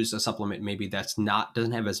let's use a supplement maybe that's not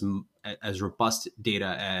doesn't have as robust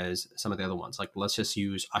data as some of the other ones, like let's just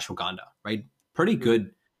use ashwagandha, right? Pretty Hmm.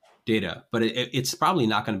 good data, but it's probably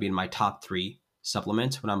not going to be in my top three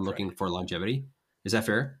supplements when I'm Right. looking for longevity. Is that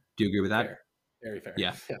fair? Do you agree with that? Fair. Very fair.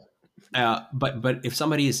 Yeah. Yeah. But if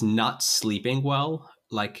somebody is not sleeping well,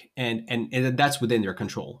 like and that's within their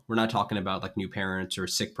control. We're not talking about like new parents or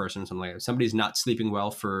sick person or something like that. Somebody's not sleeping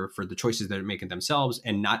well for the choices they're making themselves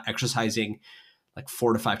and not exercising like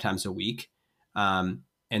 4 to 5 times a week, and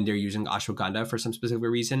they're using ashwagandha for some specific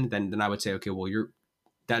reason. Then I would say, okay, well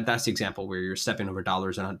that's the example where you're stepping over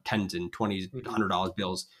dollars and tens and twenties, Hmm. $100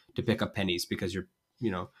 bills to pick up pennies because you're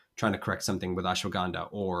trying to correct something with ashwagandha,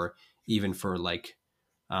 or even for like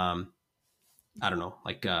um, I don't know,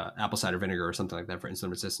 like apple cider vinegar or something like that for insulin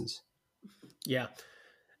resistance. Yeah.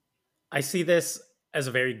 I see this as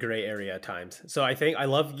a very gray area at times. So I think I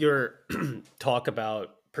love your talk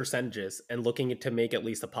about percentages and looking to make at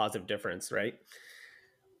least a positive difference, right?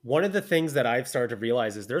 One of the things that I've started to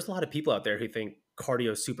realize is there's a lot of people out there who think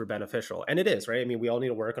cardio is super beneficial. And it is, right? I mean, we all need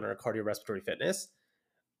to work on our cardiorespiratory fitness,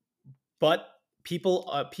 but people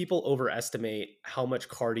overestimate how much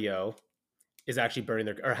cardio is actually burning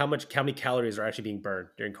their or how many calories are actually being burned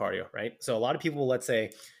during cardio, right? So a lot of people will, let's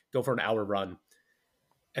say, go for an hour run.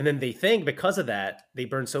 And then they think because of that, they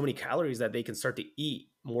burn so many calories that they can start to eat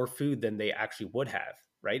more food than they actually would have,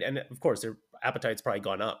 right? And of course, their appetite's probably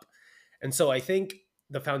gone up. And so I think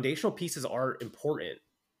the foundational pieces are important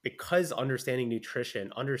because understanding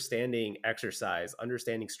nutrition, understanding exercise,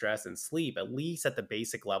 understanding stress and sleep, at least at the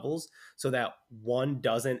basic levels, so that one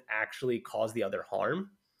doesn't actually cause the other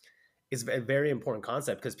harm, is a very important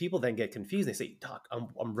concept because people then get confused. They say, Doc,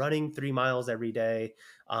 I'm running 3 miles every day.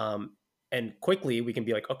 And quickly we can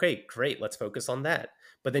be like, okay, great, let's focus on that.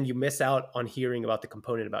 But then you miss out on hearing about the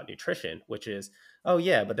component about nutrition, which is, oh,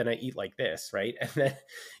 yeah, but then I eat like this, right? And then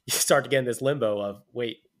you start to get in this limbo of,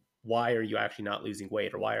 wait, why are you actually not losing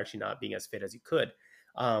weight or why are you not being as fit as you could?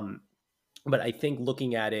 Um, but I think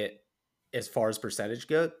looking at it as far as percentage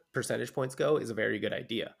points go is a very good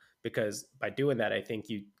idea because by doing that, I think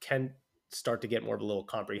you can start to get more of a little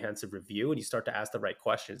comprehensive review, and you start to ask the right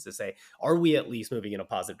questions to say, are we at least moving in a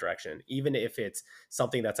positive direction? Even if it's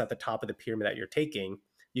something that's at the top of the pyramid that you're taking,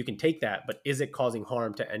 you can take that, but is it causing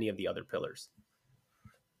harm to any of the other pillars?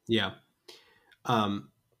 Yeah. And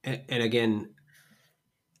again,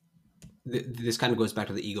 this kind of goes back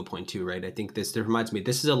to the ego point too, right? I think this reminds me,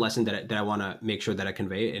 this is a lesson that I want to make sure that I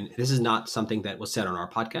convey. And this is not something that was said on our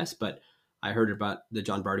podcast, but I heard about the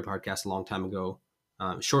John Barty podcast a long time ago.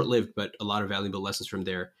 Short lived, but a lot of valuable lessons from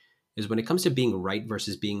there. Is when it comes to being right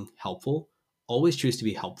versus being helpful, always choose to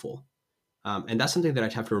be helpful. And that's something that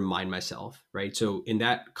I have to remind myself, right? So in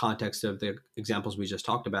that context of the examples we just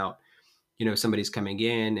talked about, somebody's coming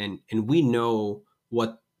in and we know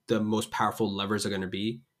what the most powerful levers are going to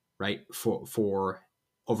be, right, for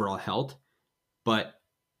overall health. But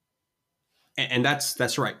and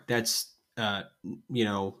that's right. That's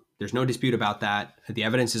there's no dispute about that. The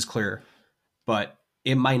evidence is clear, but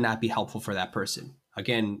it might not be helpful for that person.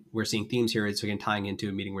 Again, we're seeing themes here. It's again tying into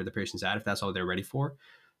a meeting where the patient's at, if that's all they're ready for.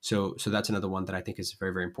 So that's another one that I think is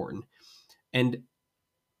very, very important. And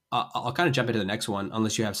I'll kind of jump into the next one,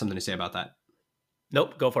 unless you have something to say about that.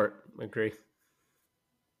 Nope, go for it. I agree.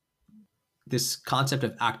 This concept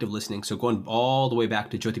of active listening. So going all the way back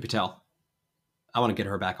to Jyoti Patel. I want to get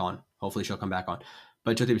her back on. Hopefully she'll come back on.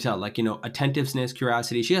 But Jyoti Patel, attentiveness,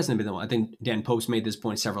 curiosity. She hasn't been the one. I think Dan Post made this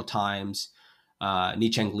point several times.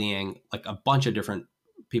 Ni-Cheng Liang, like a bunch of different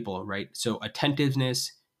people, right? So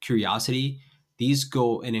attentiveness, curiosity, these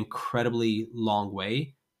go an incredibly long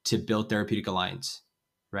way to build therapeutic alliance,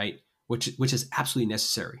 right? Which is absolutely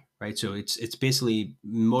necessary, right? So it's basically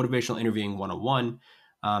motivational interviewing 101.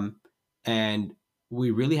 And we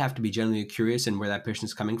really have to be genuinely curious in where that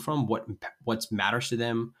person's coming from, what matters to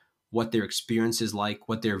them, what their experience is like,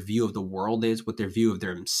 what their view of the world is, what their view of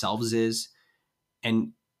themselves is.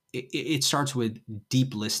 And it starts with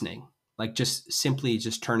deep listening, like just simply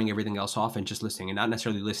just turning everything else off and just listening, and not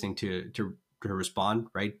necessarily listening to respond,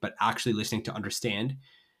 right? But actually listening to understand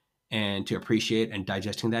and to appreciate and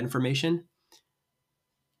digesting that information.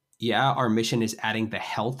 Yeah, our mission is adding the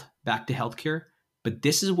health back to healthcare, but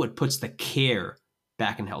this is what puts the care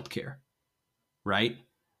back in healthcare, right?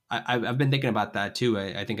 I've been thinking about that too.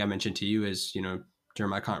 I think I mentioned to you as, during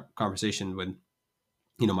my conversation with,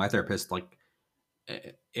 my therapist, like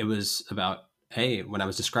it was about, hey, when I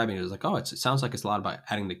was describing it, it was like, oh, it sounds like it's a lot about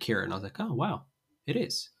adding the care. And I was like, oh, wow, it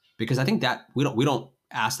is. Because I think that we don't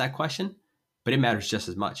ask that question, but it matters just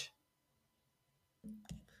as much.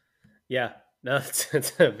 Yeah, no,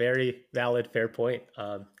 it's a very valid, fair point.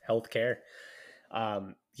 Healthcare.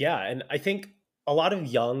 Yeah, and I think a lot of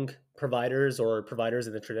young providers or providers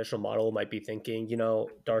in the traditional model might be thinking,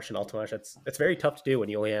 Darshan Altamash, that's very tough to do when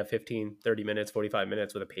you only have 15, 30 minutes, 45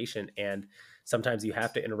 minutes with a patient. And sometimes you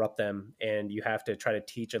have to interrupt them and you have to try to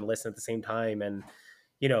teach and listen at the same time. And,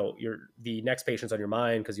 the next patient's on your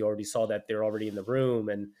mind because you already saw that they're already in the room.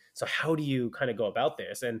 And so how do you kind of go about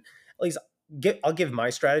this? And at least I'll give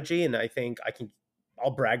my strategy. And I think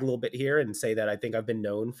I'll brag a little bit here and say that I think I've been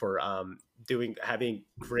known for having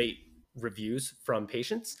great reviews from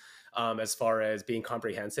patients, as far as being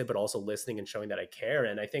comprehensive, but also listening and showing that I care.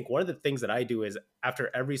 And I think one of the things that I do is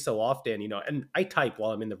after every so often, and I type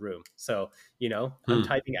while I'm in the room. So, I'm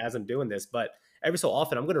typing as I'm doing this, but every so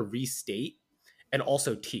often I'm going to restate and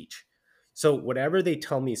also teach. So whenever they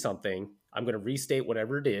tell me something, I'm going to restate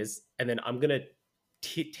whatever it is. And then I'm going to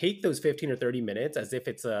take those 15 or 30 minutes as if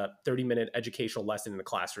it's a 30-minute educational lesson in the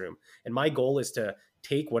classroom. And my goal is to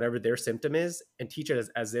take whatever their symptom is and teach it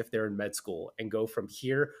as if they're in med school, and go from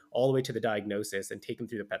here all the way to the diagnosis and take them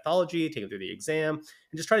through the pathology, take them through the exam,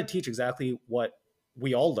 and just try to teach exactly what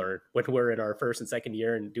we all learn when we're in our first and second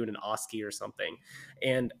year and doing an OSCE or something.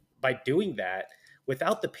 And by doing that,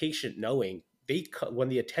 without the patient knowing, when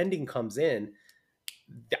the attending comes in,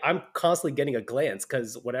 I'm constantly getting a glance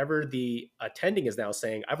because whatever the attending is now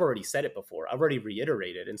saying, I've already said it before. I've already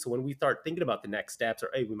reiterated. And so when we start thinking about the next steps, or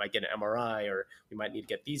hey, we might get an MRI, or we might need to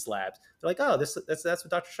get these labs, they're like, oh, that's what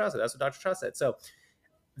Dr. Shah said. That's what Dr. Shah said. So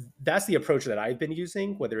that's the approach that I've been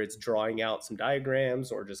using, whether it's drawing out some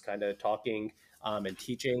diagrams or just kind of talking and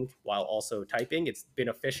teaching while also typing. It's been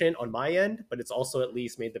efficient on my end, but it's also at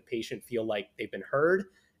least made the patient feel like they've been heard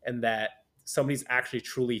and that somebody's actually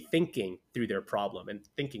truly thinking through their problem and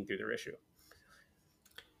thinking through their issue.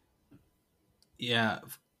 Yeah,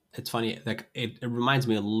 it's funny. Like it reminds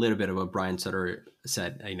me a little bit of what Brian Sutter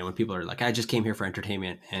said. When people are like, "I just came here for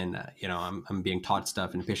entertainment," and I'm being taught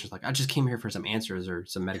stuff, and the patient's like, "I just came here for some answers or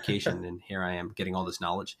some medication," and here I am getting all this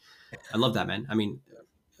knowledge. I love that, man. I mean,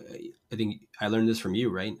 I think I learned this from you,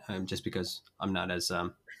 right? Just because I'm not as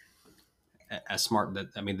as smart. That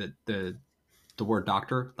I mean, the word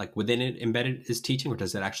doctor, like within it embedded, is teaching, or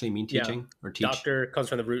does that actually mean Yeah. teaching or teach? Doctor comes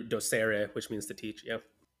from the root docere, which means to teach. Yeah.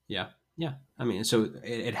 Yeah, yeah. I mean, so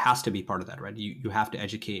it has to be part of that, right? You have to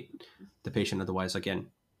educate the patient. Otherwise, again,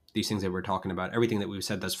 these things that we're talking about, everything that we've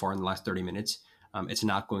said thus far in the last 30 minutes, it's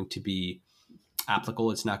not going to be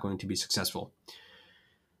applicable. It's not going to be successful.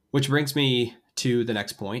 Which brings me to the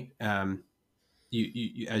next point.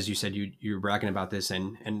 You as you said, you're bragging about this,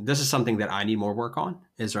 and this is something that I need more work on.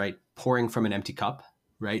 Is right pouring from an empty cup,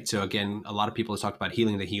 right? So again, a lot of people have talked about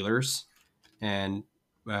healing the healers, and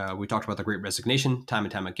we talked about the Great Resignation time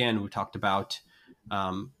and time again. We talked about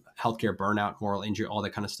healthcare burnout, moral injury, all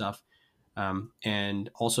that kind of stuff, and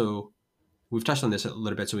also we've touched on this a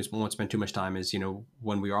little bit, so we won't spend too much time. Is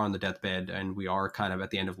when we are on the deathbed and we are kind of at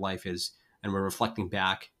the end of life, and we're reflecting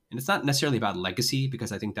back. And it's not necessarily about legacy,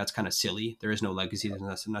 because I think that's kind of silly. There is no legacy.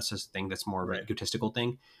 There's not such a thing. That's more of an Right. egotistical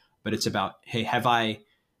thing. But it's about, hey, have I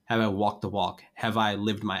walked the walk? Have I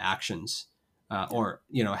lived my actions? Or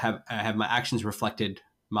have my actions reflected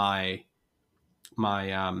my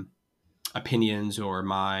opinions or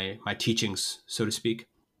my teachings, so to speak?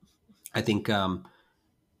 I think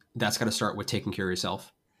that's got to start with taking care of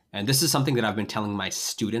yourself. And this is something that I've been telling my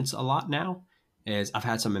students a lot now. Is I've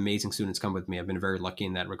had some amazing students come with me. I've been very lucky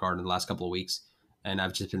in that regard in the last couple of weeks, and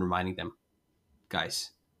I've just been reminding them, guys.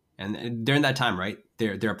 And during that time, right?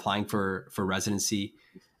 They're applying for residency,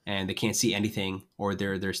 and they can't see anything, or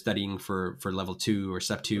they're studying for level 2 or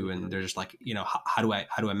step 2, and they're just like, how do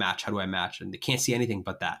I match? How do I match? And they can't see anything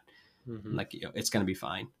but that. I'm Mm-hmm. like, it's gonna be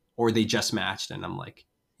fine. Or they just matched, and I'm like,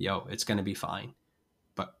 it's gonna be fine.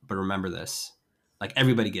 But remember this, like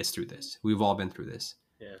everybody gets through this. We've all been through this.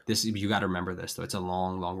 Yeah. This you got to remember this though. It's a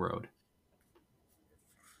long, long road.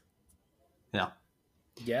 Yeah.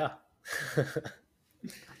 Yeah.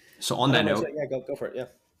 So on that note, Yeah, go for it. Yeah.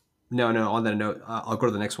 no. On that note, I'll go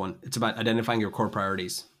to the next one. It's about identifying your core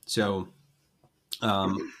priorities. So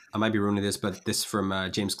I might be ruining this, but this is from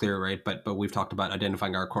James Clear, right? But we've talked about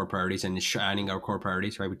identifying our core priorities and shining our core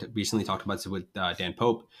priorities, right? We recently talked about this with Dan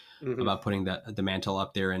Pope Mm-hmm. about putting the mantle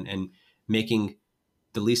up there and making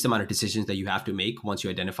the least amount of decisions that you have to make once you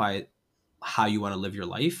identify how you want to live your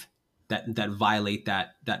life that violate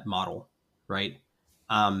that model, right?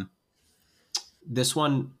 Um, this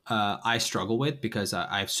one I struggle with because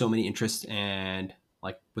I have so many interests, and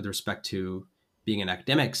like with respect to being in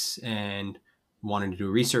academics and wanting to do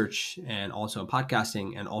research and also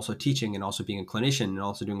podcasting and also teaching and also being a clinician and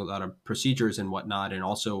also doing a lot of procedures and whatnot, and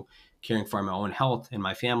also caring for my own health and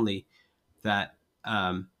my family, that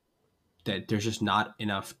um, that there's just not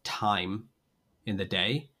enough time in the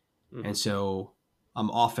day. Mm-hmm. And so I'm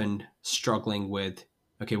often struggling with,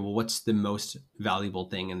 okay, well, what's the most valuable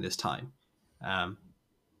thing in this time? Um,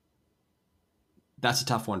 that's a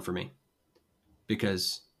tough one for me,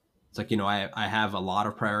 because it's like, I have a lot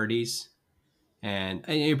of priorities, and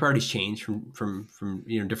your priorities change from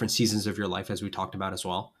different seasons of your life, as we talked about as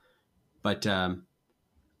well. But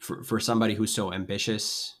for somebody who's so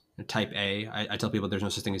ambitious, type A, I tell people there's no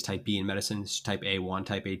such thing as type B in medicine. It's type A1,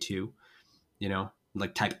 type A2,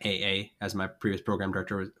 like type AA, as my previous program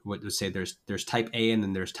director would say. There's type A, and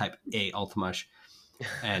then there's type A ultimush,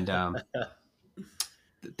 and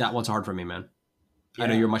that one's hard for me, man. I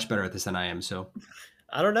know Yeah. you're much better at this than I am, so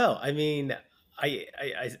I don't know. I mean,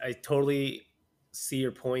 I totally see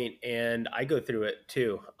your point, and I go through it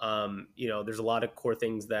too. There's a lot of core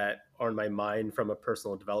things that are in my mind from a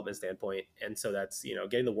personal development standpoint, and so that's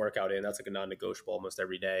getting the workout in. That's like a non-negotiable almost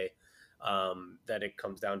every day. Then it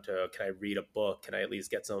comes down to, can I read a book? Can I at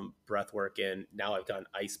least get some breath work in? Now I've got an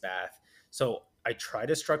ice bath, so I try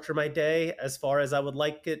to structure my day as far as I would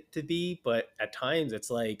like it to be, but at times it's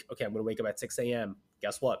like, okay, I'm going to wake up at 6 a.m.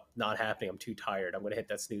 Guess what? Not happening. I'm too tired. I'm going to hit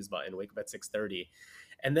that snooze button, wake up at 6:30.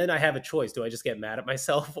 And then I have a choice. Do I just get mad at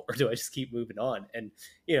myself, or do I just keep moving on? And,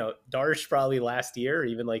 Darsh probably last year, or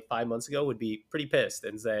even like 5 months ago, would be pretty pissed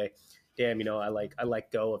and say, damn, I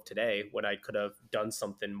let go of today when I could have done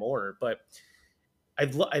something more. But I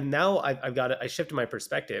shifted my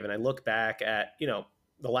perspective, and I look back at,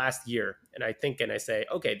 the last year, and I think, and I say,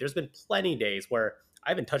 okay, there's been plenty of days where I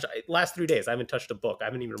haven't touched, last 3 days, I haven't touched a book. I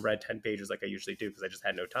haven't even read 10 pages like I usually do, because I just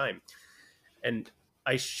had no time. And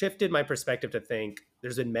I shifted my perspective to think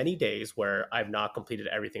there's been many days where I've not completed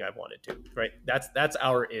everything I've wanted to, right? That's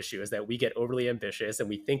our issue, is that we get overly ambitious and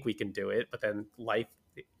we think we can do it, but then life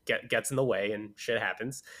gets in the way and shit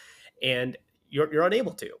happens, and you're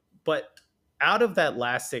unable to. But out of that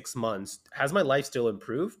last 6 months, has my life still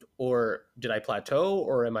improved, or did I plateau,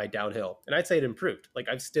 or am I downhill? And I'd say it improved. Like,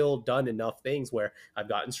 I've still done enough things where I've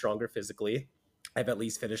gotten stronger physically. I've at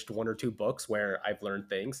least finished one or two books where I've learned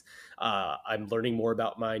things. I'm learning more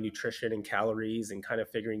about my nutrition and calories and kind of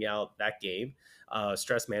figuring out that game.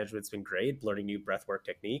 Stress management's been great. Learning new breathwork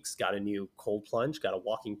techniques. Got a new cold plunge. Got a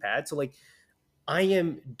walking pad. So like I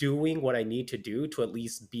am doing what I need to do to at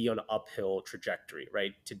least be on an uphill trajectory,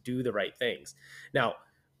 right? To do the right things. Now,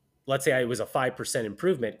 let's say I was a 5%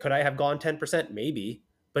 improvement. Could I have gone 10%? Maybe,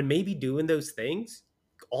 but maybe doing those things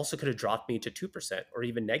also could have dropped me to 2% or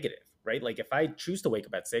even negative, right? Like if I choose to wake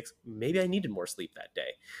up at 6, maybe I needed more sleep that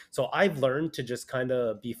day. So I've learned to just kind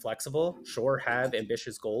of be flexible, sure, have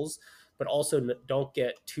ambitious goals, but also don't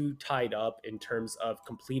get too tied up in terms of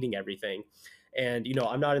completing everything. And,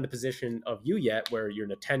 I'm not in the position of you yet where you're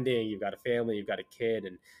an attending, you've got a family, you've got a kid,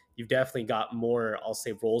 and you've definitely got more, I'll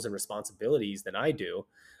say, roles and responsibilities than I do.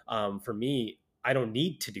 For me, I don't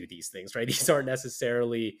need to do these things, right? These aren't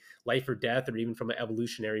necessarily life or death, or even from an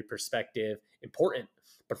evolutionary perspective, important.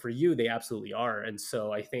 But for you, they absolutely are. And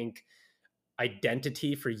so I think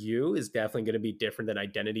identity for you is definitely going to be different than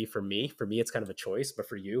identity for me. For me, it's kind of a choice, but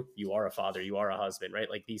for you, you are a father, you are a husband, right?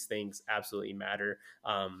 Like these things absolutely matter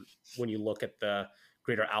when you look at the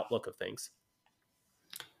greater outlook of things.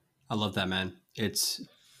 I love that, man.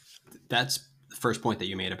 That's the first point that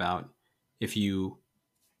you made about if you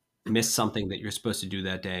miss something that you're supposed to do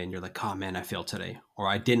that day and you're like, oh man, I failed today, or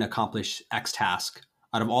I didn't accomplish X task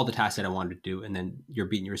out of all the tasks that I wanted to do. And then you're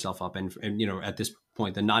beating yourself up. And at this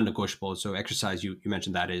point, the non-negotiable. So exercise, you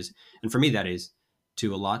mentioned that is, and for me, that is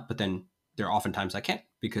too a lot, but then there are often times I can't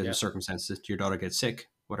because Yeah. of circumstances. Your daughter gets sick,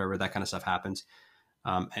 whatever, that kind of stuff happens.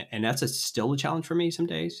 And that's still a challenge for me some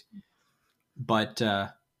days. But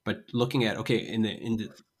looking at, okay, in the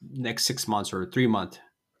next 6 months or 3 month,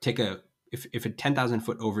 take a, if a 10,000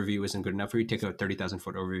 foot overview isn't good enough for you, take a 30,000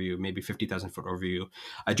 foot overview, maybe 50,000 foot overview.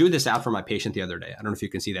 I drew this out for my patient the other day. I don't know if you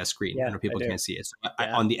can see that screen. I Yeah, know I people do. can't see it. So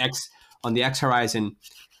Yeah. on the X horizon,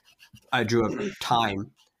 I drew up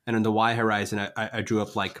time, and on the Y horizon, I drew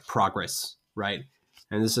up like progress, right?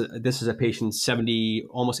 And this is a patient 70,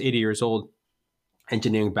 almost 80 years old,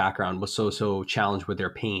 engineering background, was so challenged with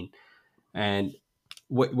their pain. And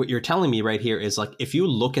what you're telling me right here is like, if you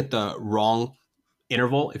look at the wrong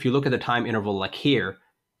interval, if you look at the time interval like here,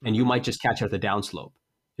 and you Mm-hmm. might just catch at the downslope,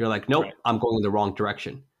 you're like, Right. nope, I'm going in the wrong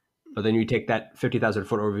direction. But then you take that 50,000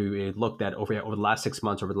 foot overview and look at over the last 6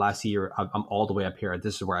 months, over the last year, I'm all the way up here.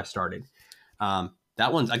 This is where I started.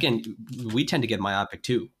 That one's, again, we tend to get myopic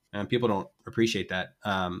too, and people don't appreciate that.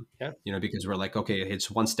 Yeah. Because we're like, okay, it's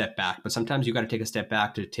one step back, but sometimes you got to take a step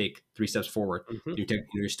back to take 3 steps forward. Mm-hmm.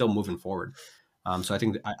 You're still moving forward. So I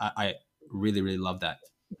think I really, really love that.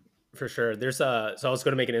 For sure. So I was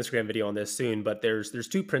going to make an Instagram video on this soon, but there's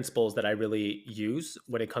two principles that I really use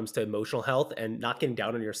when it comes to emotional health and not getting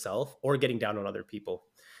down on yourself or getting down on other people.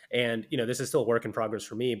 And this is still a work in progress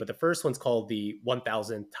for me, but the first one's called the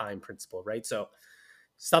 1000th time principle, right? So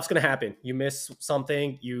stuff's going to happen. You miss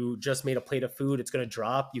something, you just made a plate of food, it's going to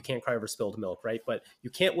drop. You can't cry over spilled milk, right? But you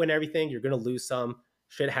can't win everything. You're going to lose some.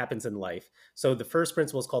 Shit happens in life. So the first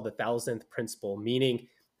principle is called the 1000th principle, meaning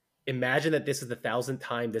imagine that this is the 1000th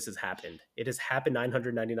time this has happened. It has happened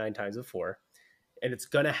 999 times before, and it's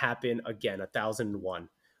going to happen again, 1001.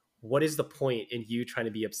 What is the point in you trying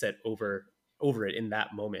to be upset over it in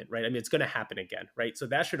that moment, right? I mean, it's going to happen again, right? So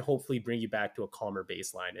that should hopefully bring you back to a calmer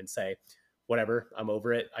baseline and say, whatever, I'm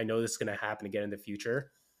over it. I know this is going to happen again in the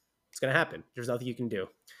future. It's going to happen. There's nothing you can do.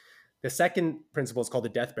 The second principle is called the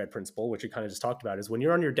deathbed principle, which we kind of just talked about, is when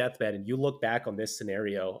you're on your deathbed and you look back on this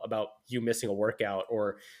scenario about you missing a workout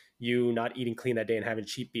or you not eating clean that day and having a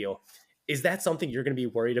cheat meal, is that something you're going to be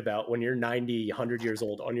worried about when you're 90, 100 years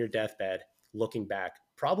old on your deathbed looking back?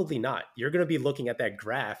 Probably not. You're going to be looking at that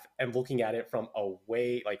graph and looking at it from a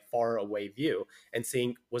way, like far away view, and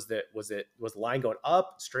seeing was the line going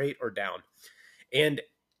up, straight, or down? And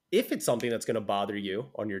if it's something that's going to bother you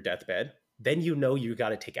on your deathbed, then you got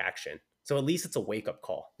to take action. So at least it's a wake up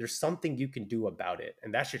call. There's something you can do about it.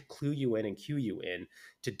 And that should clue you in and cue you in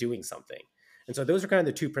to doing something. And so those are kind of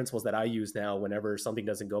the two principles that I use now whenever something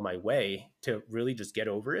doesn't go my way, to really just get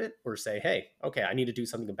over it or say, hey, okay, I need to do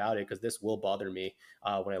something about it because this will bother me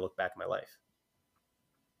when I look back at my life.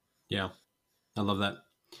 Yeah, I love that.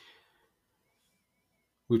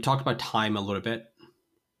 We've talked about time a little bit,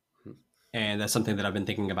 and that's something that I've been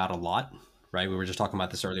thinking about a lot. Right, we were just talking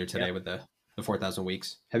about this earlier Yeah. today with the 4,000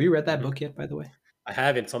 weeks. Have you read that Mhm. book yet? By the way, I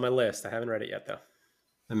haven't. It's on my list. I haven't read it yet, though.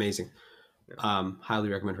 amazing. Yeah. Highly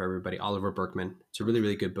recommend for everybody. Oliver Berkman. It's a really,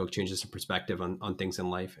 really good book. Changes the perspective on things in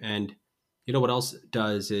life. And you know what else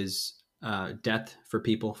does is death for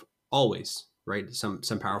people always, right? Some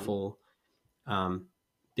Mhm. powerful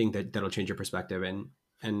thing that'll change your perspective.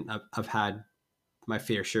 And I've had my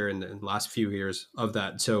fair share in the last few years of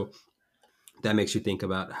that. So that makes you think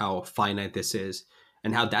about how finite this is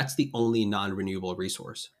and how that's the only non-renewable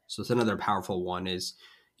resource. So it's another powerful one is,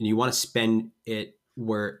 and you want to spend it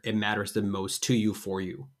where it matters the most to you, for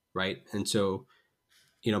you, right? And so,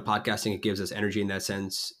 podcasting, it gives us energy in that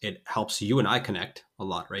sense. It helps you and I connect a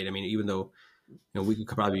lot, right? I mean, even though, we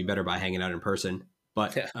could probably be better by hanging out in person,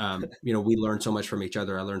 but, Yeah. we learn so much from each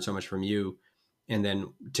other. I learn so much from you. And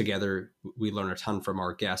then together we learn a ton from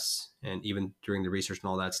our guests, and even during the research and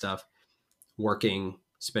all that stuff, working,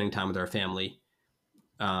 spending time with our family.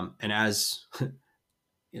 And as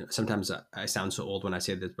sometimes I sound so old when I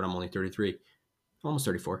say this, but I'm only 33, almost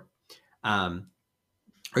 34. Are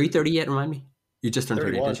you 30 yet? Remind me. You just turned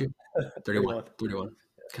 30, 31. didn't you? 31, 31. 31.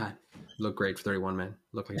 God, you look great for 31, man.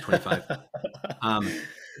 Look like 25. Um,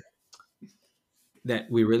 that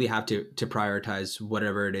we really have to prioritize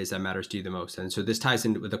whatever it is that matters to you the most. And so this ties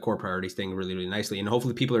into the core priorities thing really, really nicely. And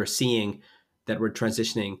hopefully people are seeing that we're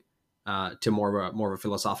transitioning to more of a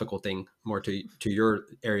philosophical thing, more to your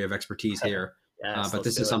area of expertise here. Yes, But let's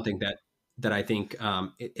this do is it. something that I think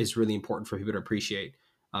is really important for people to appreciate,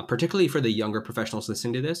 particularly for the younger professionals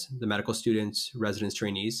listening to this, the medical students, residents,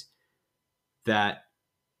 trainees, that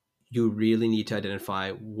you really need to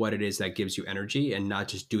identify what it is that gives you energy and not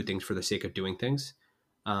just do things for the sake of doing things,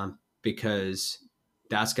 because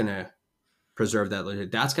that's going to preserve that.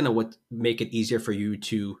 That's going to make it easier for you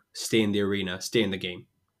to stay in the arena, stay in the game.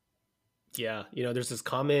 Yeah, there's this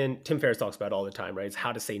common Tim Ferriss talks about all the time, right? It's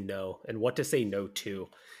how to say no and what to say no to.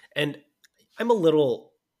 And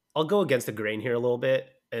I'll go against the grain here a little bit,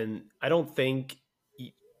 and I don't think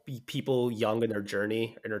people young in their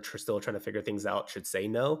journey and are still trying to figure things out should say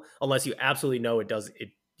no, unless you absolutely know it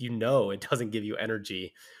doesn't give you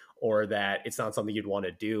energy, or that it's not something you'd want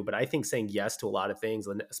to do. But I think saying yes to a lot of things,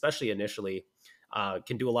 and especially initially,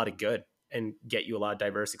 can do a lot of good and get you a lot of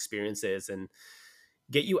diverse experiences and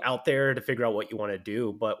get you out there to figure out what you want to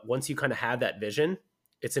do. But once you kind of have that vision,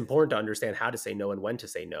 it's important to understand how to say no and when to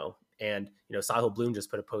say no. And, Sahil Bloom just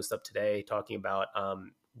put a post up today talking about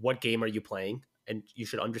what game are you playing? And you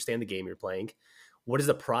should understand the game you're playing. What is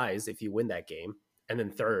the prize if you win that game? And then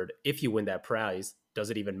third, if you win that prize, does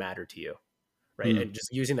it even matter to you? Right. Mm. And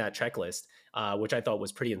just using that checklist, which I thought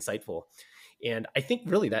was pretty insightful. And I think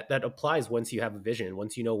really that applies once you have a vision,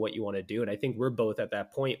 once you know what you want to do. And I think we're both at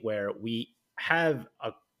that point where we have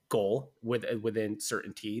a goal within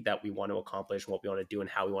certainty that we want to accomplish, what we want to do, and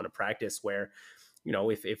how we want to practice. Where,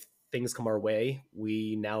 if things come our way,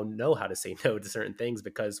 we now know how to say no to certain things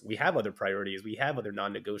because we have other priorities, we have other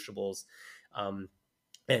non-negotiables.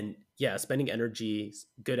 And yeah, spending energy,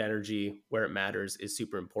 good energy, where it matters is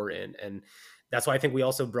super important. And that's why I think we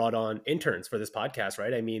also brought on interns for this podcast,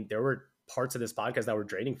 right? I mean, there were parts of this podcast that were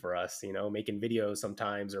draining for us, making videos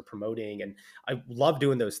sometimes or promoting. And I love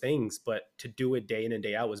doing those things, but to do it day in and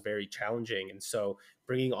day out was very challenging. And so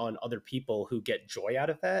bringing on other people who get joy out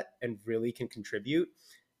of that and really can contribute,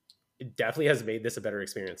 it definitely has made this a better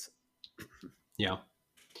experience. Yeah.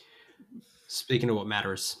 Speaking of what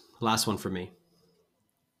matters, last one for me.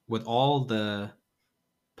 With all the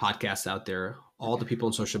podcasts out there, all the people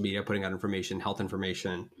on social media putting out information, health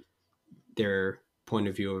information, their point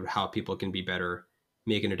of view of how people can be better,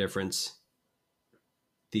 making a difference,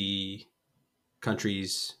 the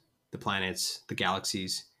countries, the planets, the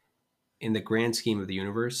galaxies, in the grand scheme of the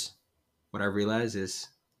universe, what I realize is,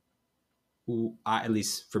 at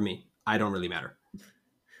least for me, I don't really matter,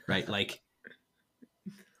 right? Like,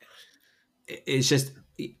 it's just,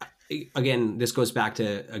 again, this goes back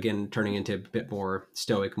to, again, turning into a bit more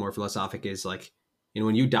stoic, more philosophic, is like,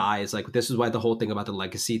 when you die, it's like, this is why the whole thing about the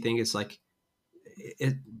legacy thing is like,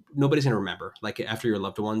 nobody's going to remember, like, after your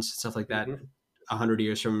loved ones, stuff like that, Mm-hmm. 100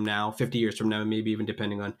 years from now, 50 years from now, maybe even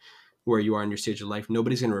depending on where you are in your stage of life,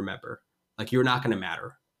 nobody's going to remember. Like, you're not going to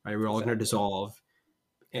matter, right? We're all going to Exactly. dissolve.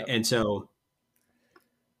 Yep. And so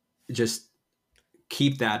just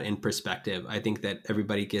keep that in perspective. I think that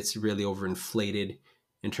everybody gets really overinflated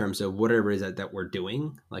in terms of whatever it is that we're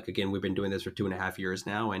doing. Like, again, we've been doing this for 2.5 years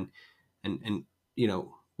now, and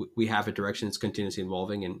we have a direction that's continuously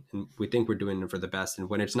evolving, and we think we're doing it for the best. And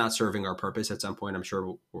when it's not serving our purpose at some point, I'm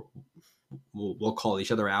sure we'll call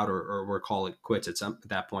each other out, or we'll call it quits at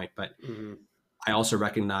that point. But Mm-hmm. I also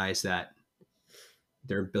recognize that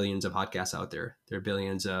there are billions of podcasts out there. There are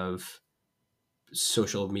billions of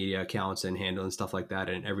social media accounts and handle and stuff like that,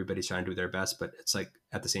 and everybody's trying to do their best. But it's like,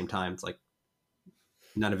 at the same time, it's like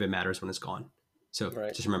none of it matters when it's gone. So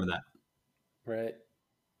Right. just remember that. Right.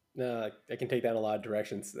 No, I can take that in a lot of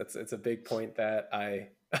directions. It's a big point that I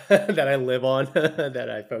that I live on, that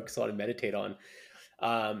I focus on and meditate on.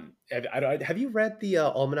 Have you read the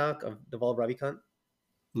Almanac of Naval Ravikant?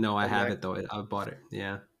 No, I On the have it though. I bought it.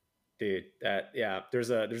 Yeah. Dude, there's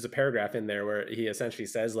a paragraph in there where he essentially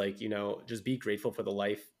says, like, just be grateful for the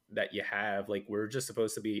life that you have. Like, we're just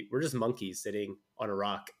monkeys sitting on a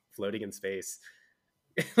rock floating in space.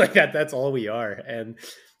 Like that's all we are. And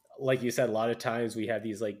like you said, a lot of times we have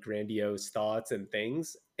these like grandiose thoughts and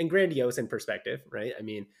things, and grandiose in perspective, right? I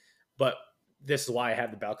mean, but this is why I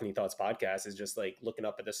have the Balcony Thoughts podcast, is just like looking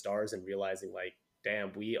up at the stars and realizing, like,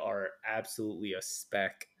 damn, we are absolutely a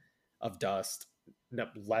speck of dust, not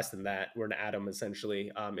less than that. We're an atom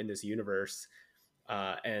essentially, in this universe.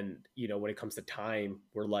 And when it comes to time,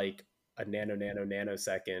 we're like a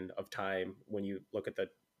nanosecond of time when you look at the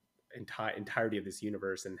entirety of this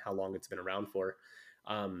universe and how long it's been around for.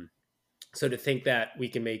 Um, so to think that we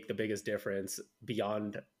can make the biggest difference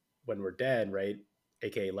beyond when we're dead, right,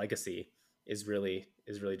 aka legacy, is really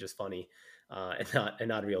just funny, and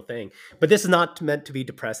not a real thing. But this is not meant to be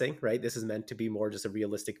depressing, right? This is meant to be more just a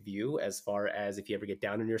realistic view, as far as if you ever get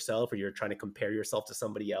down on yourself, or you're trying to compare yourself to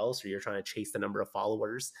somebody else, or you're trying to chase the number of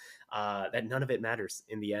followers, that none of it matters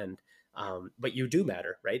in the end. But you do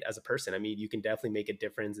matter, right, as a person. I mean, you can definitely make a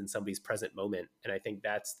difference in somebody's present moment, and I think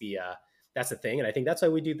that's the thing. And I think that's why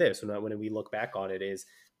we do this. When we look back on it, is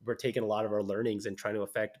we're taking a lot of our learnings and trying to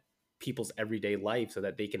affect people's everyday life so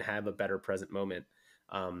that they can have a better present moment,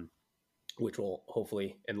 um, which will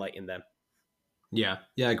hopefully enlighten them. Yeah.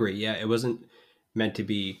 Yeah, I agree. Yeah. It wasn't meant to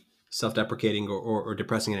be self-deprecating or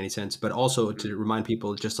depressing in any sense, but also Mhm. to remind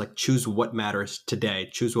people, just like, choose what matters today,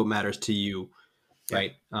 choose what matters to you. Yeah.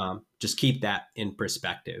 Right. Just keep that in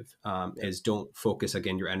perspective. Yeah. Is don't focus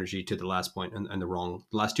again your energy to the last point and the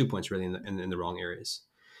last 2 points really in the wrong areas.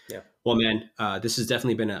 Yeah. Well, man, this has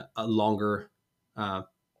definitely been a longer uh,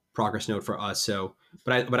 progress note for us. So,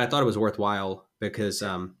 but I thought it was worthwhile because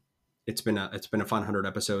Yeah. it's been a fun 100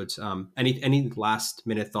 episodes. Any last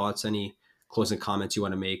minute thoughts? Any closing comments you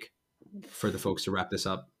want to make for the folks to wrap this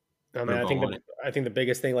up? I Put mean, a bow on it. I think the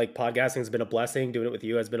biggest thing, like, podcasting has been a blessing. Doing it with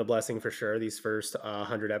you has been a blessing for sure. These first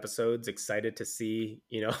 100 episodes, excited to see,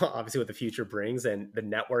 obviously what the future brings, and the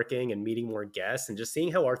networking and meeting more guests, and just seeing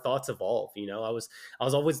how our thoughts evolve. I was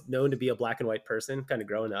always known to be a black and white person, kind of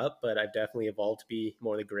growing up, but I've definitely evolved to be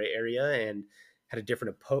more the gray area, and had a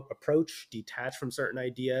different approach, detached from certain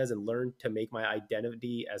ideas, and learned to make my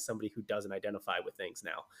identity as somebody who doesn't identify with things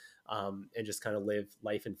now, and just kind of live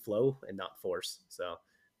life in flow and not force. So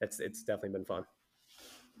it's definitely been fun.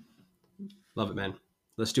 Love it, man.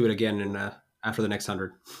 Let's do it again and after the next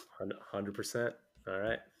 100. 100%. All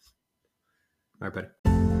right. All right, buddy.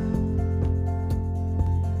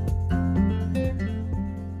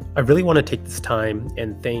 I really want to take this time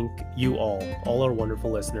and thank you all our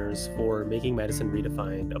wonderful listeners, for making Medicine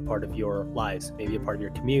Redefined a part of your lives, maybe a part of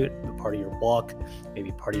your commute, a part of your walk,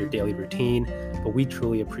 maybe part of your daily routine. But we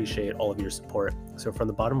truly appreciate all of your support. So from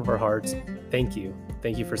the bottom of our hearts, thank you.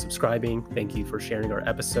 Thank you for subscribing. Thank you for sharing our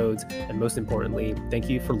episodes. And most importantly, thank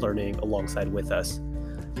you for learning alongside with us.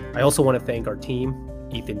 I also want to thank our team,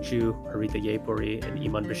 Ethan Ju, Haritha Yepuri, and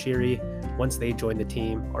Iman Bashiri. Once they joined the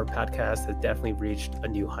team, our podcast has definitely reached a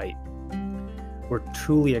new height. We're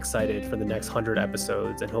truly excited for the next 100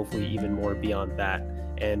 episodes, and hopefully even more beyond that.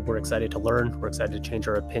 And we're excited to learn, we're excited to change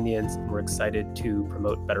our opinions, and we're excited to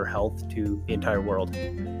promote better health to the entire world.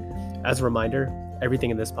 As a reminder,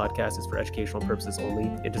 everything in this podcast is for educational purposes only.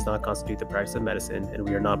 It does not constitute the practice of medicine, and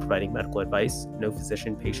we are not providing medical advice. No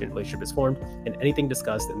physician-patient relationship is formed, and anything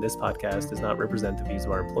discussed in this podcast does not represent the views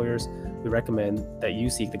of our employers. We recommend that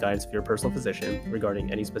you seek the guidance of your personal physician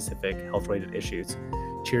regarding any specific health-related issues.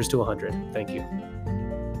 Cheers to 100. Thank you.